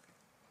curse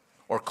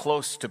or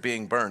close to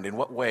being burned? In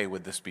what way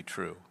would this be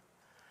true?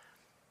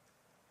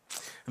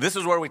 This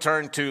is where we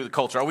turn to the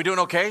culture. Are we doing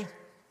okay?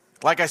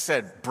 Like I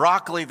said,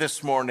 broccoli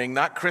this morning,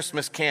 not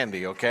Christmas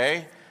candy,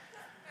 okay?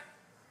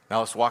 Now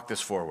let's walk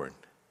this forward.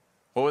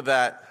 What would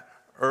that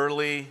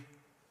early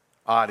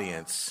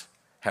audience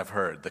have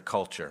heard, the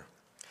culture?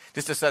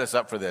 Just to set us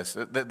up for this,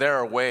 there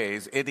are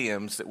ways,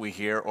 idioms that we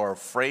hear or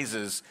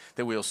phrases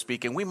that we'll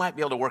speak, and we might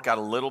be able to work out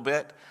a little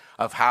bit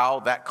of how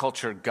that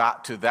culture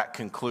got to that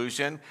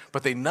conclusion,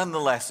 but they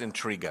nonetheless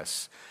intrigue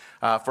us.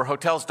 For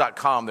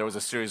Hotels.com, there was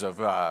a series of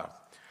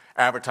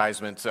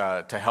advertisements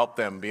to help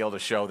them be able to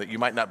show that you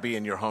might not be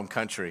in your home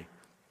country.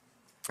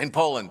 In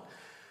Poland,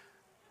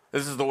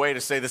 this is the way to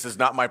say this is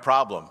not my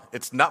problem.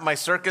 It's not my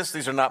circus,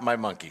 these are not my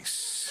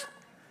monkeys.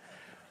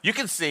 You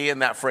can see in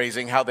that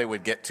phrasing how they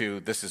would get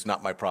to this is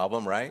not my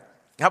problem, right?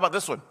 How about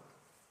this one?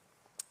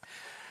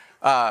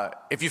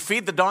 If you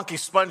feed the donkey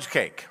sponge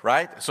cake,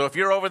 right? So if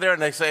you're over there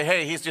and they say,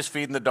 hey, he's just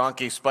feeding the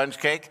donkey sponge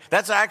cake,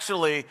 that's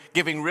actually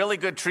giving really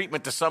good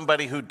treatment to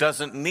somebody who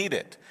doesn't need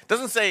it.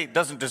 Doesn't say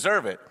doesn't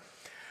deserve it.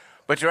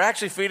 But you're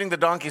actually feeding the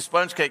donkey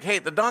sponge cake. Hey,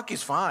 the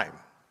donkey's fine,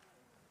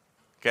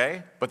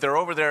 okay? But they're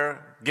over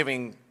there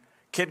giving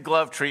kid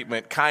glove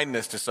treatment,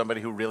 kindness to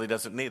somebody who really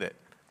doesn't need it.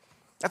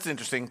 That's an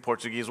interesting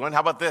Portuguese one. How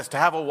about this? To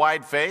have a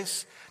wide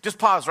face? Just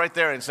pause right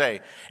there and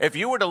say, if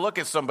you were to look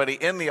at somebody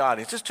in the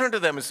audience, just turn to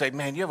them and say,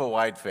 man, you have a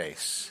wide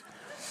face.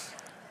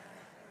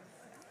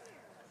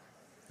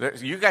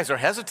 You guys are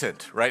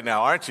hesitant right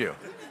now, aren't you?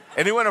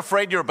 Anyone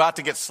afraid you're about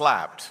to get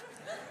slapped?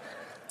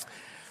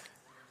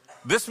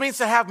 This means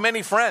to have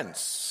many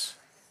friends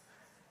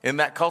in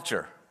that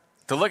culture.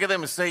 To look at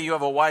them and say you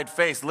have a wide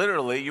face,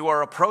 literally, you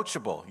are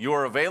approachable, you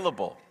are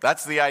available.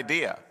 That's the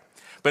idea.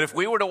 But if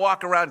we were to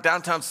walk around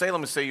downtown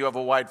Salem and say you have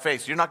a wide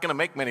face, you're not going to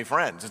make many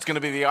friends. It's going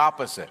to be the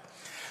opposite.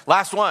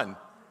 Last one.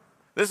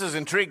 This is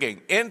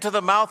intriguing. Into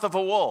the mouth of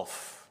a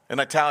wolf in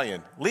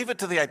Italian. Leave it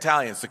to the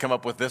Italians to come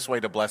up with this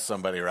way to bless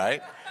somebody,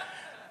 right?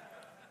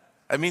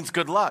 It means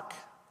good luck.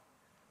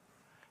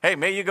 Hey,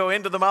 may you go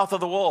into the mouth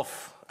of the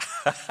wolf.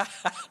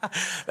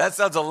 That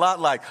sounds a lot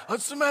like,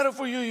 what's the matter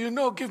for you? You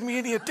know, give me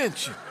any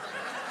attention.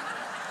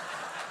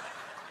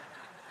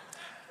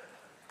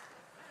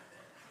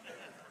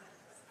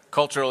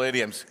 Cultural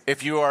idioms.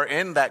 If you are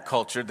in that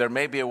culture, there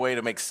may be a way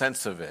to make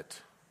sense of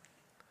it.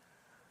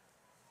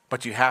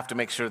 But you have to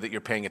make sure that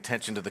you're paying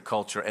attention to the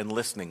culture and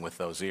listening with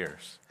those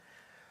ears.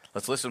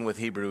 Let's listen with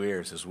Hebrew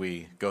ears as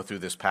we go through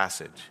this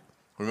passage.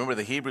 Remember,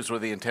 the Hebrews were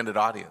the intended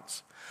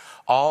audience.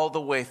 All the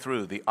way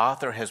through, the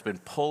author has been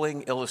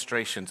pulling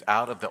illustrations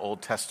out of the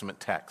Old Testament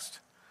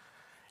text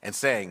and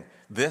saying,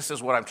 this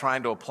is what I'm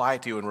trying to apply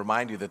to you and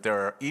remind you that there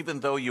are, even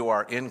though you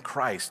are in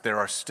Christ, there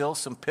are still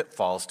some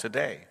pitfalls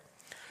today.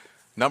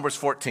 Numbers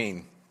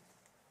 14.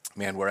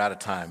 Man, we're out of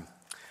time.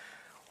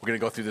 We're going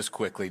to go through this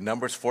quickly.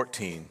 Numbers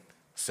 14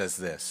 says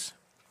this.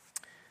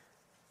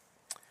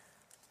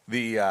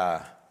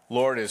 The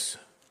Lord is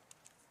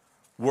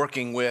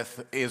working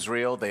with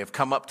Israel. They have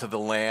come up to the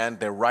land.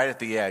 They're right at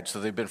the edge.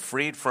 So they've been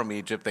freed from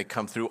Egypt. They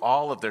come through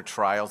all of their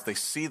trials. They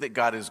see that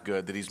God is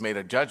good, that he's made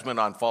a judgment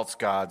on false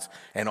gods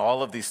and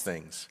all of these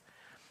things.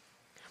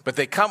 But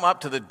they come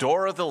up to the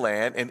door of the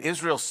land, and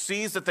Israel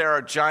sees that there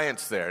are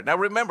giants there. Now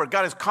remember,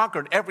 God has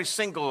conquered every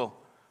single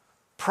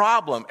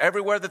problem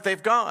everywhere that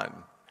they've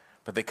gone.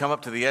 But they come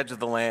up to the edge of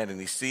the land, and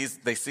they see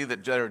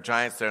that there are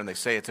giants there, and they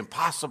say, it's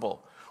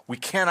impossible. We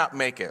cannot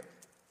make it.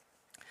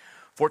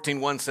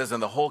 14:1 says,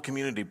 and the whole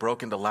community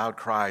broke into loud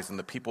cries, and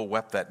the people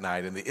wept that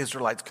night, and the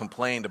Israelites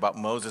complained about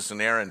Moses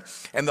and Aaron.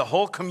 And the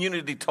whole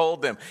community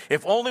told them,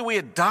 if only we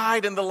had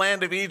died in the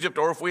land of Egypt,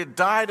 or if we had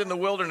died in the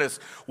wilderness.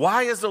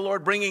 Why is the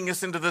Lord bringing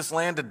us into this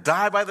land to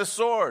die by the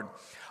sword?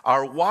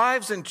 Our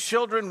wives and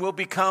children will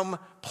become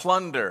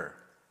plunder.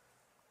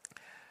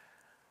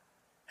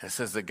 And it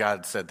says that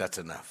God said, that's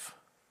enough.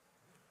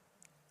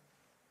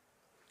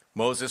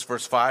 Moses,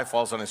 verse 5,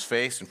 falls on his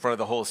face in front of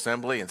the whole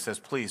assembly and says,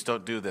 please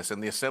don't do this.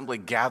 And the assembly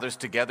gathers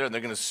together and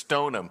they're going to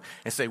stone him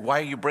and say,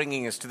 why are you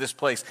bringing us to this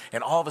place?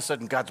 And all of a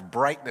sudden, God's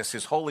brightness,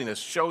 his holiness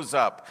shows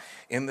up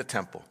in the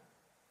temple,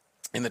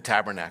 in the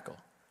tabernacle.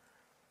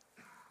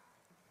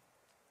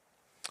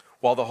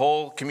 While the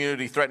whole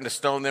community threatened to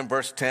stone them,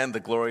 verse 10, the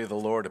glory of the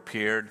Lord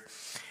appeared.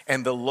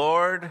 And the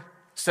Lord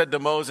said to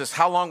Moses,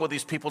 how long will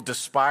these people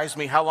despise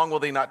me? How long will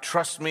they not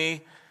trust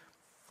me?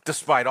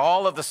 Despite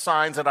all of the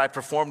signs that I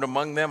performed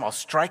among them, I'll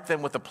strike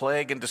them with a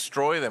plague and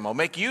destroy them. I'll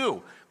make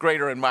you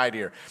greater and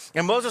mightier.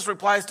 And Moses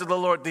replies to the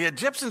Lord, the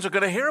Egyptians are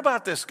going to hear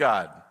about this,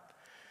 God.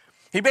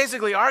 He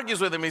basically argues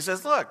with him. He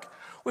says, look,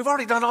 we've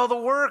already done all the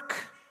work.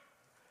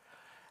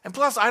 And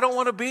plus, I don't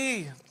want to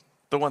be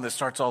the one that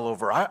starts all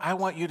over. I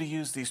want you to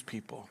use these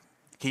people.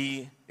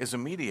 He is a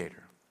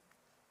mediator.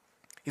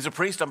 He's a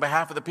priest on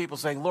behalf of the people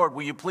saying, Lord,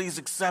 will you please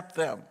accept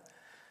them?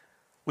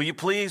 Will you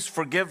please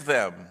forgive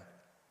them?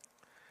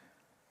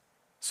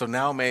 So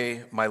now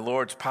may my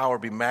Lord's power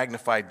be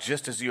magnified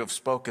just as you have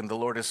spoken. The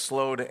Lord is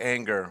slow to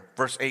anger.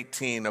 Verse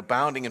 18,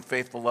 abounding in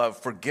faithful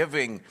love,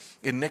 forgiving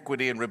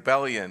iniquity and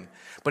rebellion.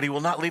 But he will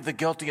not leave the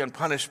guilty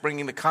unpunished,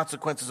 bringing the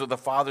consequences of the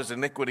father's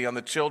iniquity on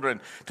the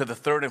children to the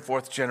third and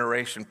fourth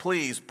generation.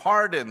 Please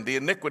pardon the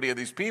iniquity of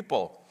these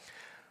people.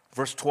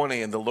 Verse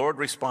 20, and the Lord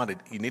responded,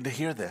 you need to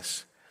hear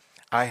this.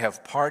 I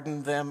have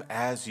pardoned them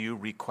as you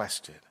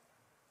requested.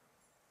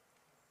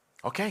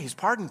 Okay, he's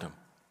pardoned them.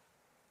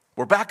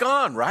 We're back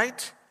on,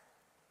 right?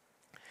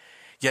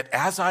 Yet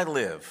as I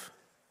live,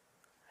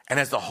 and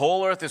as the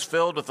whole earth is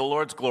filled with the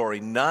Lord's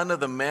glory, none of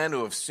the men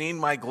who have seen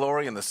my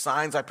glory and the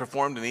signs I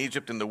performed in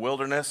Egypt in the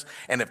wilderness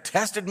and have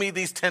tested me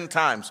these 10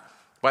 times.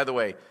 By the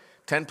way,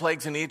 10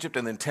 plagues in Egypt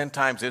and then 10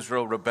 times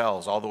Israel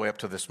rebels all the way up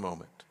to this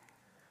moment.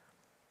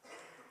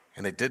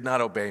 And they did not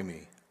obey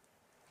me.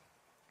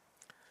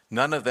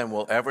 None of them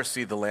will ever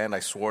see the land I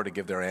swore to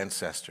give their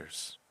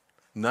ancestors.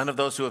 None of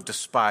those who have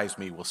despised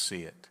me will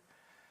see it.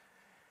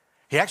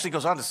 He actually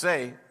goes on to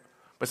say,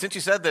 but since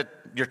you said that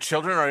your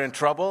children are in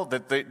trouble,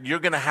 that you're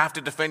going to have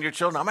to defend your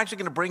children, I'm actually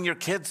going to bring your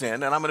kids in,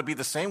 and I'm going to be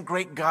the same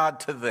great God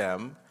to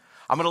them.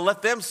 I'm going to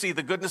let them see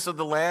the goodness of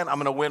the land. I'm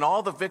going to win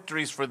all the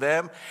victories for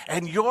them,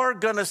 and you're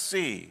going to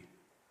see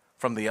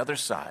from the other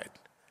side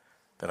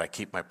that I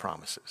keep my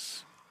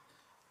promises.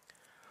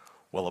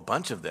 Well, a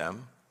bunch of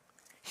them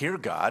hear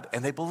God,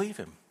 and they believe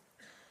him.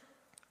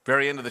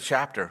 Very end of the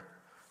chapter,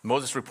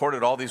 Moses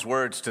reported all these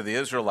words to the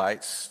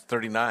Israelites,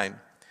 39.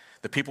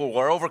 The people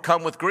were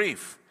overcome with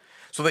grief.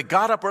 So they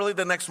got up early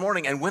the next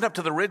morning and went up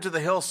to the ridge of the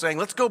hill saying,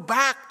 let's go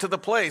back to the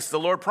place the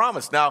Lord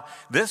promised. Now,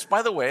 this,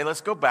 by the way,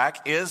 let's go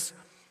back, is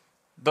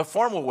the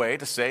formal way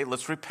to say,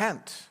 let's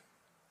repent.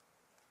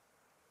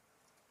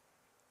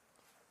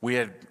 We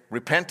had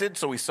repented,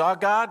 so we saw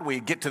God. We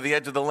get to the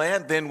edge of the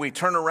land. Then we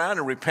turn around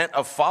and repent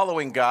of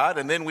following God.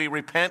 And then we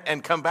repent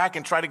and come back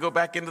and try to go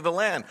back into the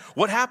land.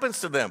 What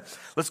happens to them?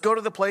 Let's go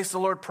to the place the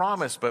Lord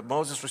promised. But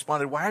Moses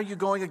responded, why are you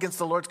going against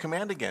the Lord's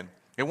command again?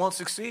 It won't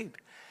succeed.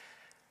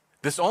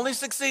 This only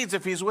succeeds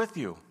if he's with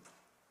you.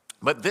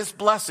 But this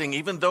blessing,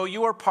 even though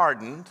you are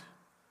pardoned,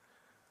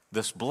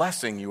 this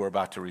blessing you are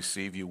about to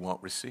receive, you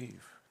won't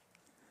receive.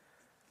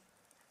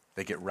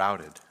 They get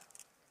routed.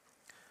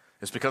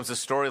 This becomes a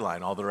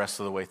storyline all the rest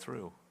of the way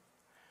through.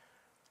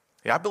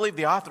 Yeah, I believe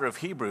the author of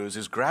Hebrews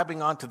is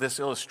grabbing onto this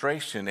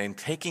illustration and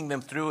taking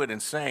them through it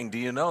and saying, do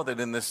you know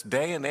that in this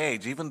day and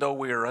age, even though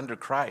we are under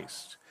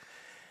Christ,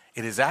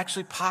 it is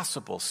actually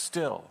possible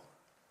still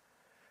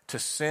to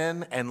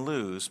sin and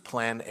lose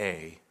plan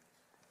A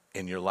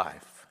in your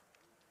life.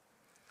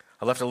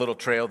 I left a little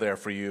trail there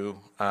for you.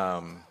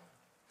 And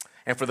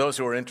for those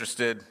who are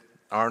interested,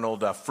 Arnold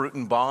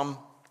Fruchtenbaum,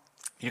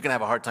 you're going to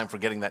have a hard time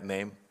forgetting that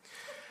name.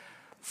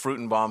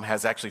 Fruchtenbaum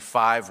has actually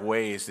 5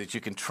 ways that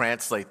you can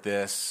translate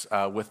this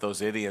with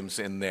those idioms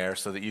in there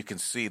so that you can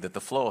see that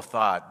the flow of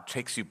thought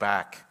takes you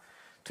back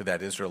to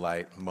that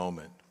Israelite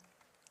moment.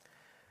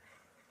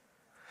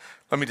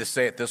 Let me just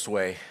say it this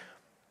way.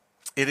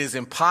 It is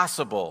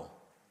impossible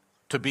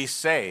to be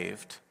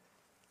saved,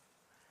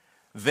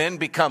 then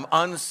become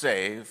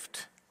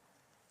unsaved,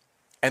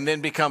 and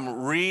then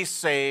become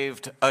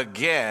resaved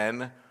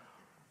again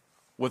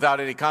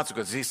without any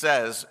consequences. He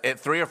says, in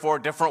 3 or 4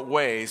 different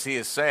ways, he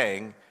is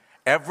saying,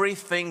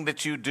 everything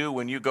that you do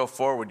when you go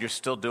forward, you're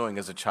still doing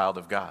as a child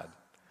of God.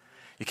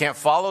 You can't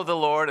follow the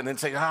Lord and then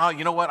say, oh,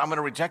 you know what, I'm going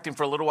to reject him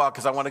for a little while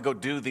because I want to go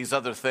do these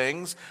other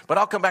things, but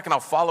I'll come back and I'll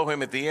follow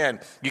him at the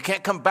end. You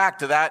can't come back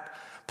to that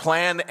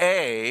plan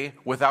A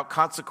without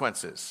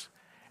consequences.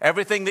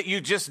 Everything that you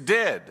just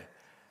did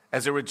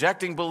as a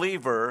rejecting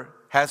believer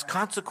has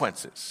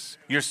consequences.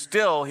 You're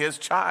still his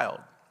child.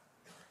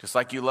 Just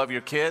like you love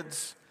your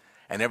kids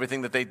and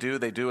everything that they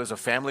do as a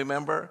family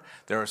member,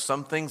 there are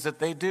some things that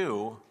they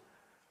do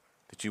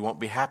that you won't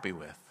be happy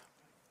with.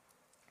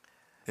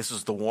 This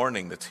is the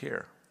warning that's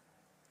here.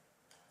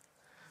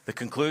 The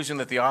conclusion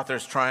that the author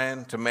is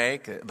trying to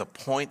make, the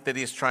point that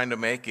he's trying to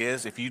make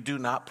is, if you do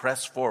not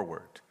press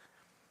forward,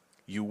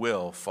 you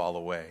will fall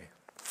away.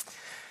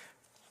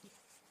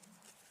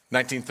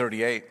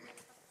 1938,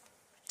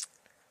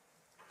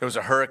 there was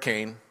a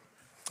hurricane,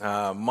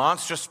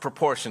 monstrous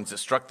proportions that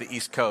struck the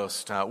East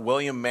Coast.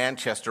 William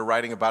Manchester,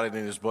 writing about it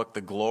in his book,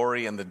 The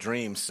Glory and the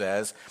Dream,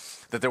 says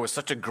that there was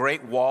such a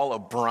great wall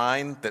of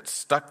brine that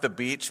stuck the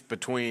beach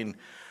between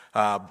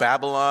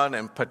Babylon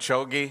and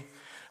Pachogue,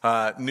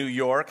 New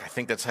York. I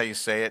think that's how you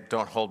say it.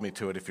 Don't hold me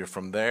to it if you're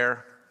from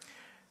there.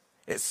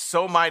 It's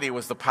so mighty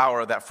was the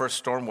power of that first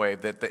storm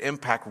wave that the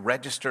impact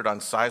registered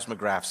on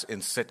seismographs in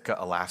Sitka,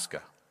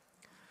 Alaska.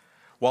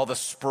 While the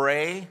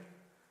spray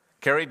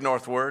carried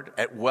northward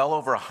at well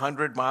over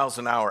 100 miles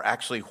an hour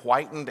actually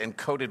whitened and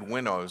coated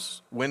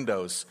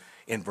windows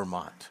in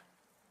Vermont.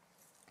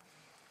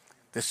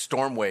 This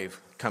storm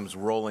wave comes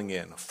rolling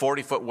in. A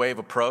 40-foot wave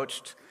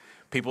approached.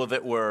 People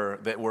that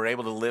were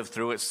able to live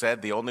through it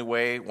said the only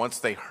way, once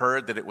they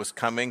heard that it was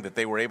coming, that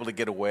they were able to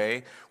get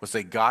away, was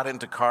they got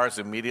into cars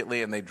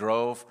immediately and they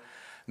drove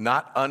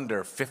not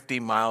under 50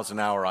 miles an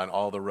hour on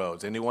all the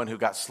roads. Anyone who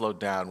got slowed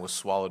down was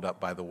swallowed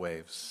up by the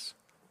waves.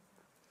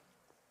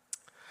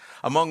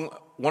 Among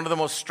one of the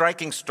most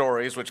striking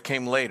stories, which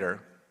came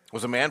later,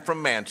 was a man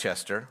from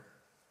Manchester.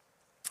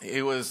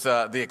 It was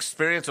the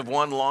experience of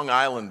one Long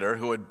Islander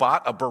who had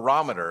bought a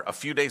barometer a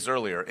few days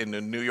earlier in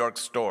a New York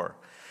store.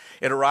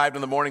 It arrived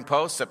in the Morning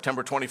Post,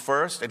 September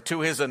 21st, and to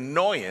his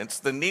annoyance,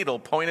 the needle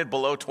pointed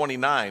below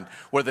 29,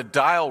 where the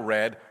dial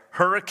read,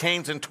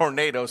 "Hurricanes and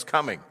tornadoes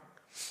coming."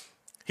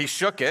 He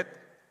shook it,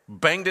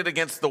 banged it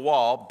against the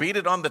wall, beat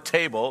it on the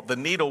table. The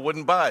needle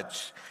wouldn't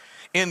budge.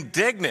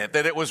 Indignant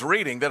that it was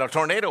reading that a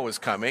tornado was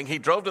coming, he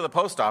drove to the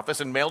post office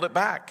and mailed it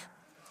back.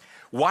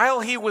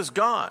 While he was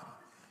gone,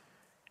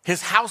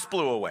 his house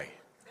blew away.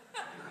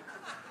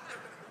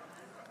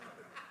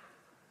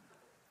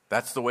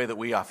 That's the way that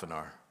we often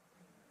are.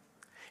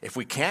 If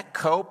we can't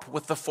cope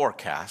with the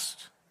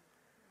forecast,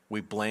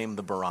 we blame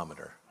the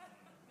barometer.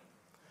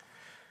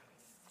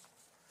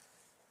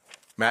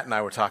 Matt and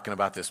I were talking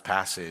about this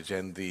passage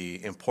and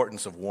the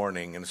importance of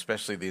warning, and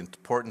especially the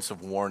importance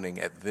of warning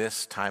at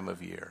this time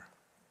of year.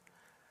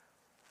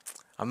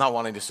 I'm not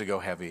wanting us to go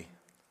heavy.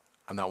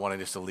 I'm not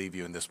wanting us to leave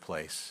you in this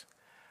place.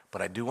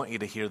 But I do want you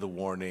to hear the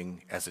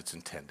warning as it's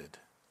intended.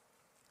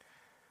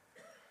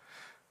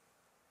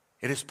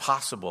 It is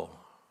possible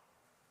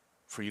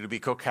for you to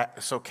be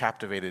so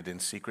captivated in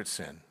secret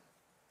sin,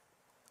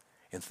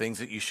 in things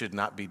that you should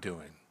not be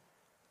doing,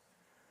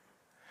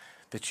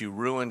 that you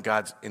ruin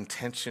God's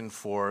intention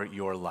for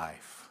your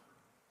life.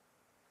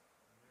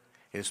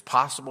 It is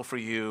possible for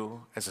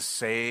you as a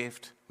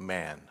saved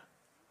man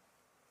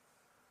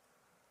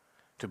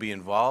to be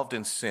involved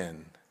in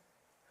sin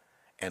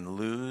and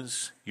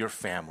lose your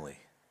family,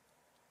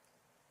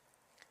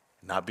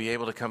 not be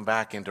able to come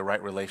back into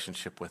right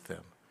relationship with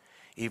them.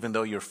 Even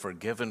though you're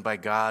forgiven by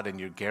God and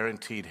you're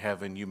guaranteed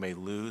heaven, you may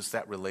lose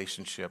that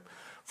relationship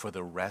for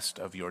the rest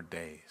of your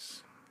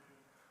days.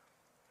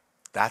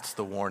 That's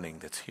the warning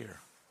that's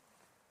here.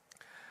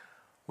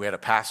 We had a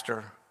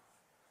pastor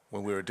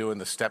when we were doing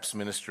the Steps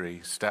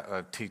ministry,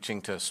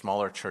 teaching to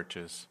smaller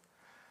churches,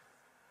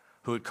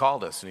 who had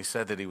called us, and he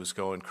said that he was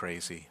going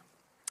crazy.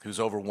 He was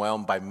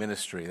overwhelmed by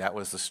ministry. That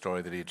was the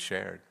story that he had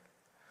shared.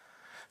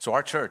 So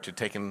our church had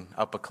taken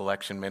up a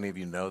collection, many of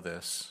you know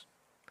this,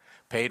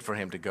 paid for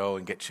him to go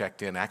and get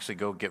checked in, actually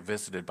go get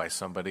visited by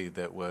somebody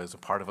that was a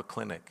part of a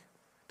clinic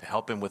to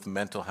help him with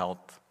mental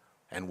health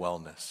and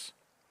wellness.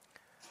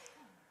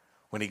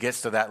 When he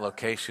gets to that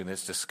location,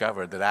 it's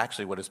discovered that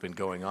actually what has been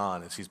going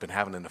on is he's been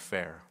having an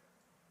affair.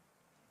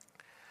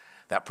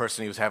 That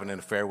person he was having an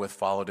affair with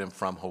followed him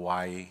from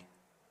Hawaii.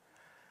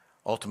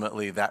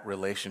 Ultimately, that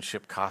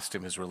relationship cost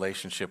him his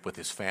relationship with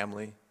his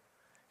family,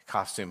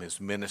 cost him his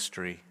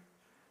ministry,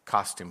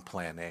 cost him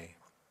Plan A.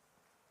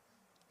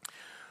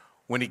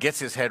 When he gets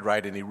his head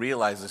right and he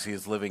realizes he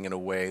is living in a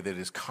way that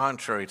is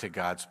contrary to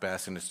God's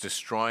best and it's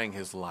destroying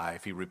his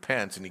life, he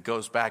repents and he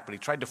goes back, but he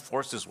tried to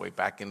force his way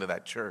back into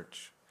that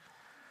church.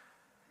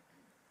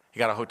 He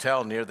got a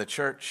hotel near the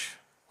church,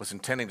 was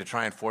intending to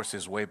try and force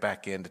his way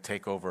back in to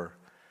take over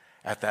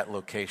at that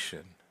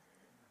location.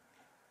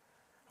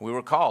 We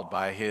were called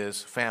by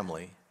his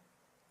family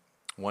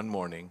one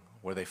morning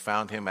where they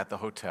found him at the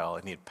hotel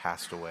and he had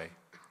passed away.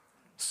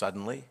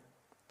 Suddenly,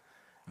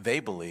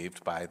 they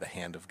believed by the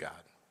hand of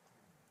God.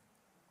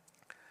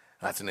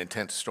 That's an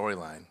intense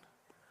storyline.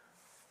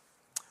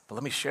 But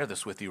let me share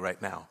this with you right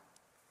now.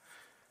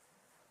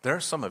 There are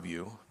some of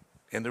you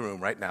in the room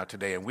right now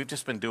today, and we've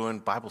just been doing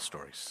Bible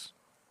stories.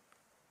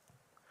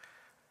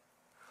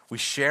 We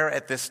share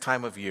at this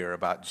time of year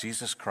about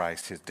Jesus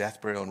Christ, his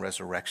death, burial, and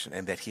resurrection,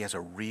 and that he has a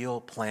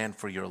real plan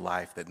for your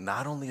life that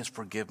not only is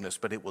forgiveness,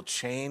 but it will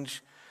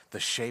change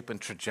the shape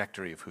and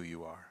trajectory of who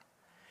you are.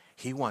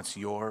 He wants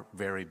your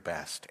very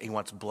best. He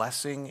wants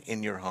blessing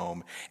in your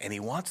home, and he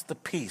wants the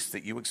peace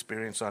that you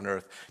experience on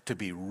earth to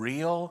be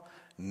real,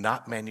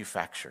 not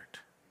manufactured.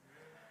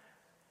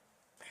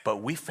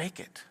 But we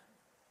fake it.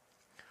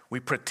 We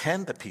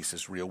pretend the peace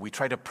is real. We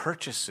try to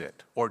purchase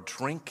it or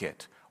drink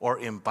it or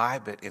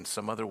imbibe it in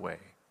some other way.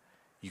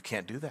 You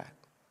can't do that.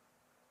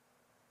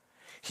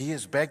 He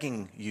is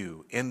begging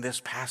you in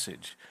this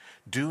passage,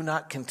 do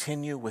not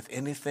continue with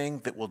anything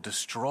that will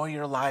destroy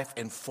your life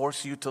and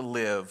force you to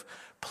live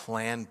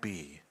Plan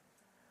B.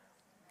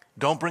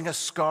 Don't bring a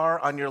scar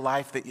on your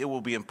life that it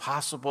will be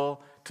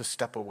impossible to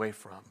step away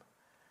from.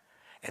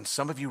 And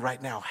some of you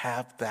right now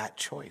have that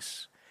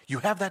choice. You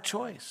have that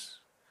choice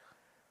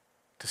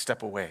to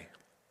step away,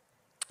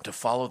 to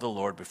follow the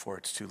Lord before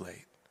it's too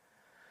late.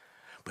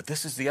 But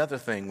this is the other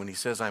thing when he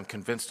says, I'm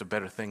convinced of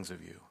better things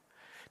of you.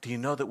 Do you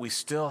know that we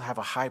still have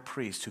a high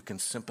priest who can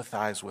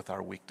sympathize with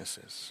our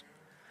weaknesses?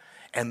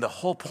 And the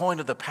whole point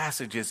of the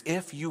passage is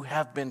if you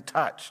have been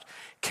touched.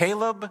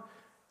 Caleb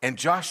and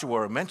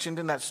Joshua are mentioned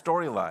in that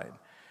storyline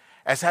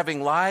as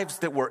having lives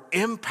that were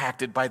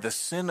impacted by the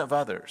sin of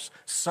others.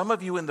 Some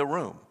of you in the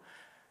room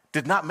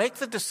did not make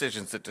the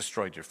decisions that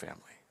destroyed your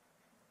family,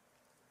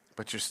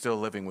 but you're still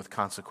living with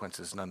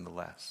consequences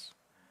nonetheless.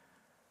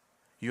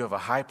 You have a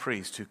high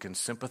priest who can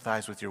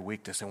sympathize with your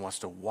weakness and wants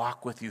to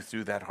walk with you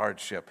through that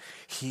hardship.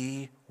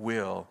 He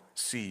will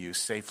see you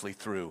safely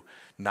through,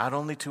 not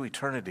only to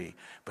eternity,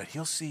 but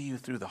he'll see you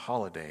through the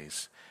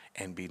holidays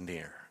and be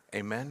near.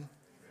 Amen?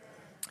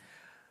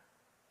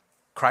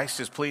 Christ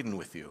is pleading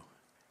with you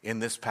in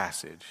this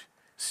passage.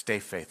 Stay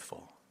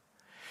faithful.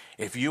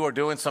 If you are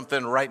doing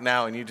something right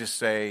now and you just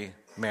say,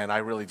 man, I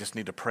really just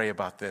need to pray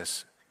about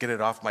this, get it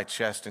off my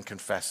chest and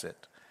confess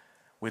it,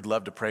 we'd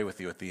love to pray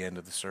with you at the end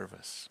of the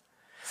service.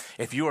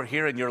 If you are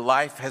here and your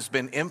life has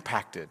been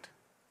impacted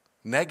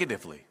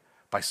negatively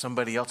by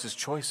somebody else's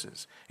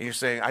choices, and you're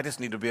saying, I just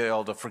need to be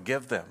able to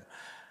forgive them,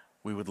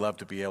 we would love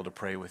to be able to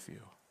pray with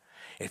you.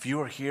 If you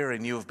are here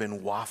and you have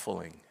been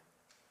waffling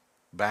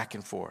back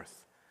and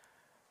forth,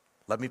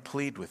 let me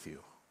plead with you.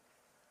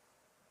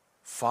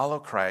 Follow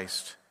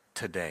Christ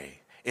today.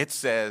 It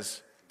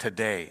says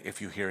today,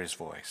 if you hear his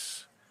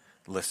voice,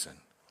 listen.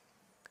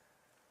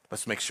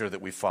 Let's make sure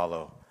that we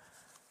follow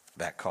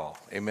that call.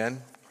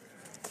 Amen?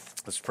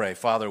 Let's pray.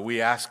 Father, we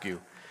ask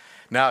you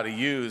now to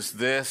use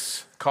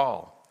this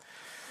call,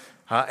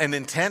 an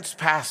intense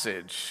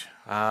passage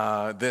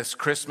this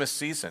Christmas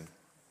season.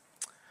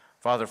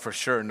 Father, for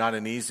sure, not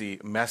an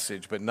easy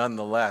message, but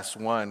nonetheless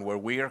one where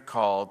we are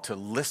called to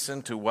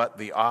listen to what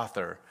the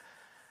author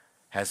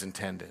has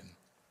intended.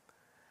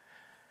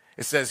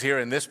 It says here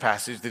in this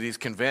passage that he's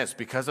convinced,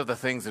 because of the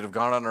things that have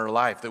gone on in our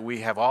life, that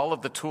we have all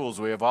of the tools,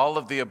 we have all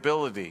of the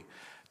ability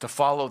to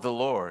follow the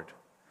Lord.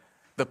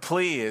 The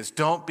plea is,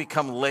 don't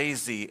become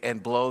lazy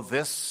and blow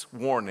this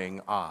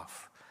warning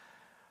off.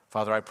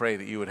 Father, I pray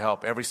that you would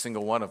help every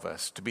single one of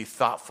us to be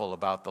thoughtful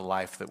about the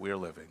life that we are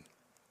living,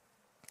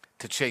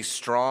 to chase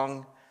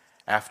strong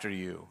after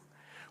you.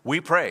 We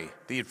pray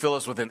that you'd fill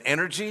us with an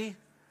energy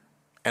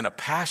and a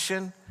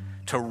passion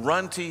to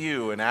run to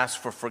you and ask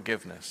for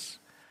forgiveness,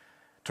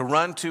 to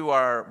run to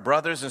our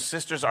brothers and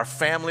sisters, our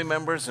family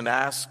members, and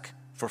ask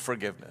for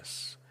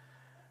forgiveness.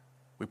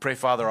 We pray,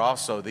 Father,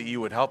 also that you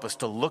would help us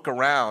to look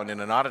around in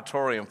an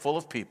auditorium full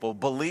of people,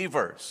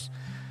 believers,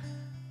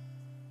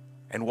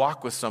 and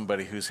walk with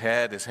somebody whose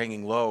head is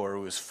hanging low or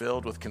who is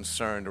filled with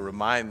concern, to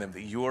remind them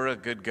that you are a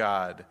good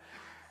God,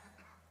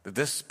 that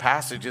this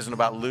passage isn't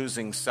about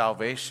losing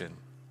salvation.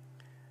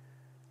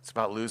 It's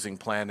about losing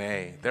plan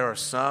A. There are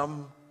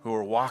some who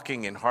are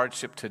walking in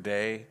hardship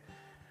today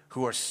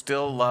who are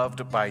still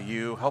loved by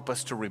you. Help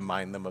us to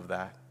remind them of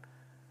that.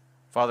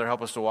 Father,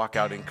 help us to walk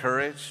out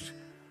encouraged,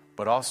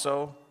 but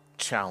also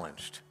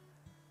challenged.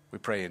 We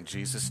pray in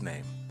Jesus'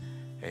 name.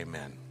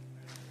 Amen.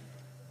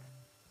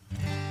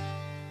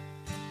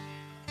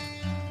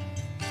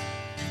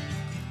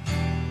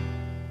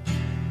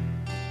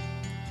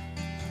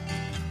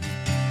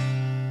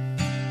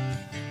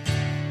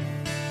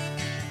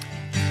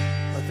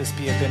 Let this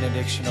be a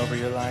benediction over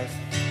your life.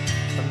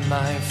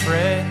 My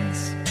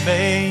friends,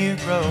 may you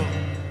grow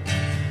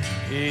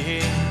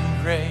in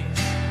grace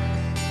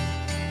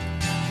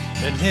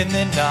and in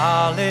the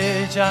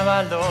knowledge of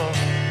our Lord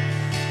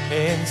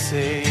and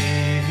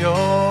Savior.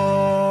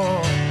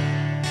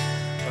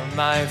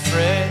 My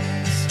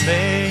friends,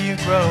 may you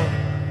grow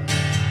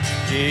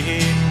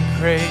in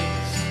grace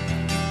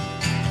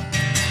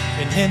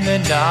and in the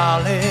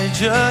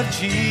knowledge of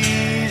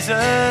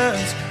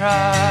Jesus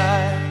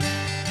Christ.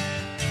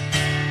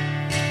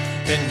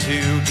 And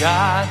to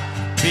God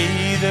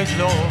be the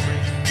glory,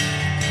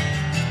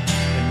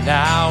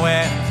 now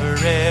and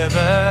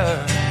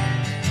forever,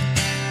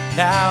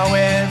 now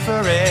and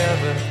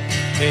forever,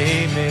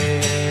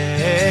 amen.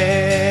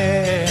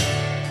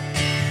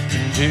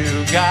 And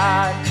to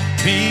God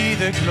be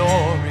the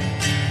glory,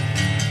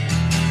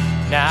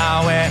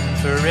 now and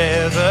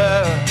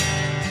forever,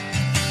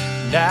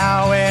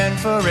 now and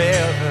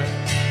forever,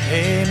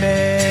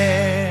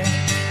 amen.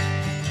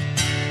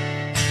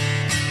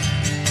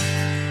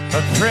 I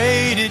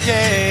pray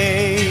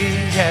today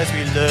as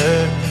we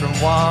learn from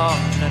one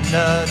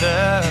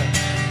another,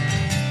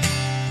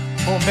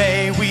 oh,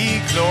 may we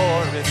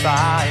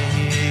glorify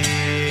Him.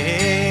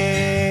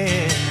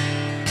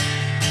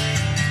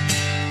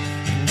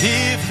 And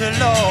if the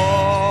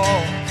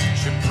Lord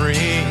should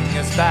bring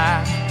us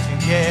back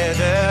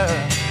together,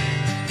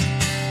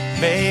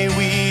 may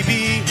we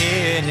be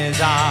in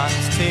His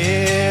arms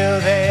till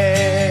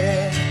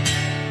then.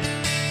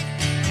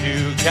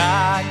 To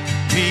God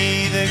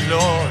be the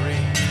glory,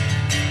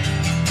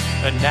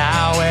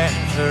 now and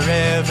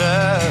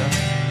forever,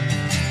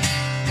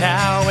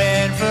 now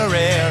and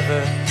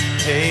forever,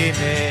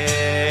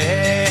 amen.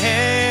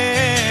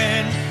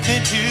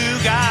 And to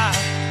God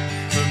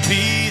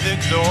be the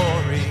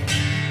glory,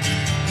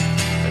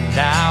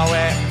 now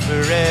and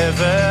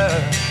forever,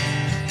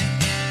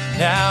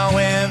 now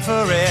and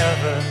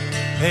forever,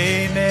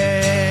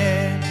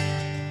 amen.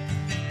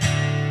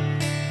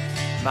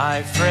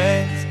 My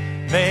friends,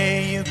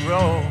 may you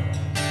grow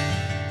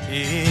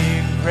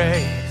in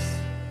grace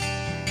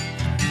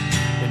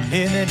and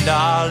in the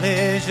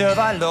knowledge of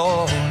our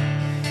Lord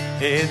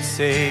and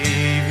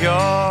Savior.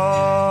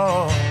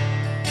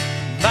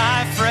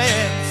 My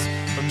friends,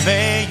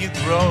 may you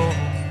grow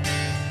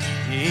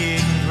in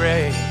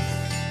grace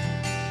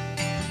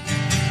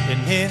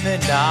and in the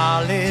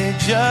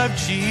knowledge of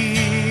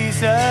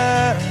Jesus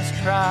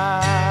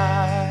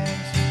Christ.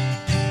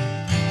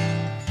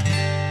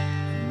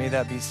 May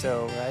that be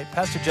so, right?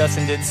 Pastor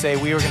Justin did say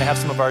we were going to have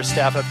some of our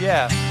staff up.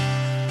 Yeah.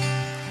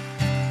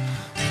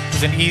 It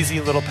was an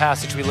easy little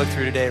passage we looked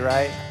through today,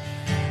 right?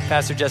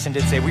 Pastor Justin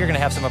did say we were going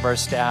to have some of our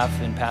staff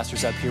and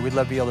pastors up here. We'd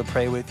love to be able to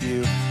pray with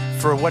you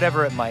for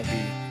whatever it might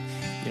be.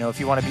 You know, if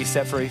you want to be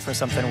set free for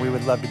something, we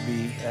would love to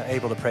be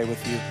able to pray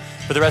with you.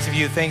 For the rest of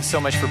you, thanks so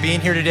much for being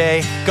here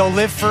today. Go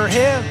live for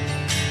Him.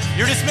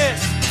 You're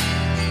dismissed.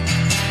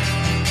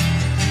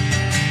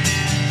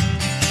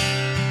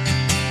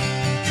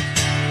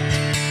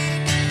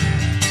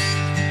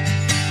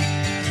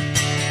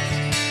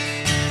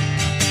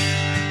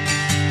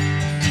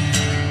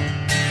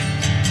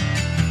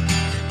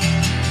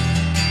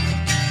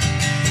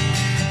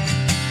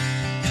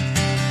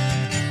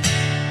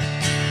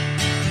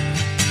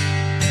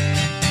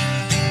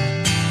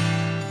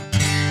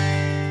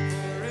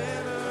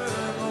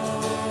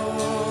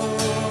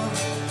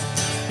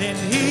 And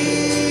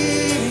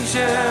He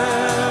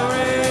shall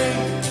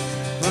reign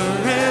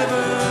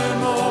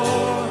forevermore,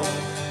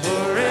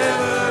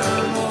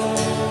 forevermore.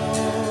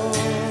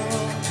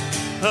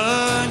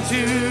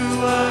 Unto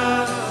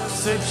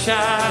us a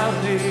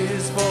child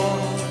is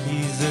born,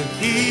 He's the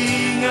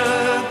King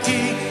of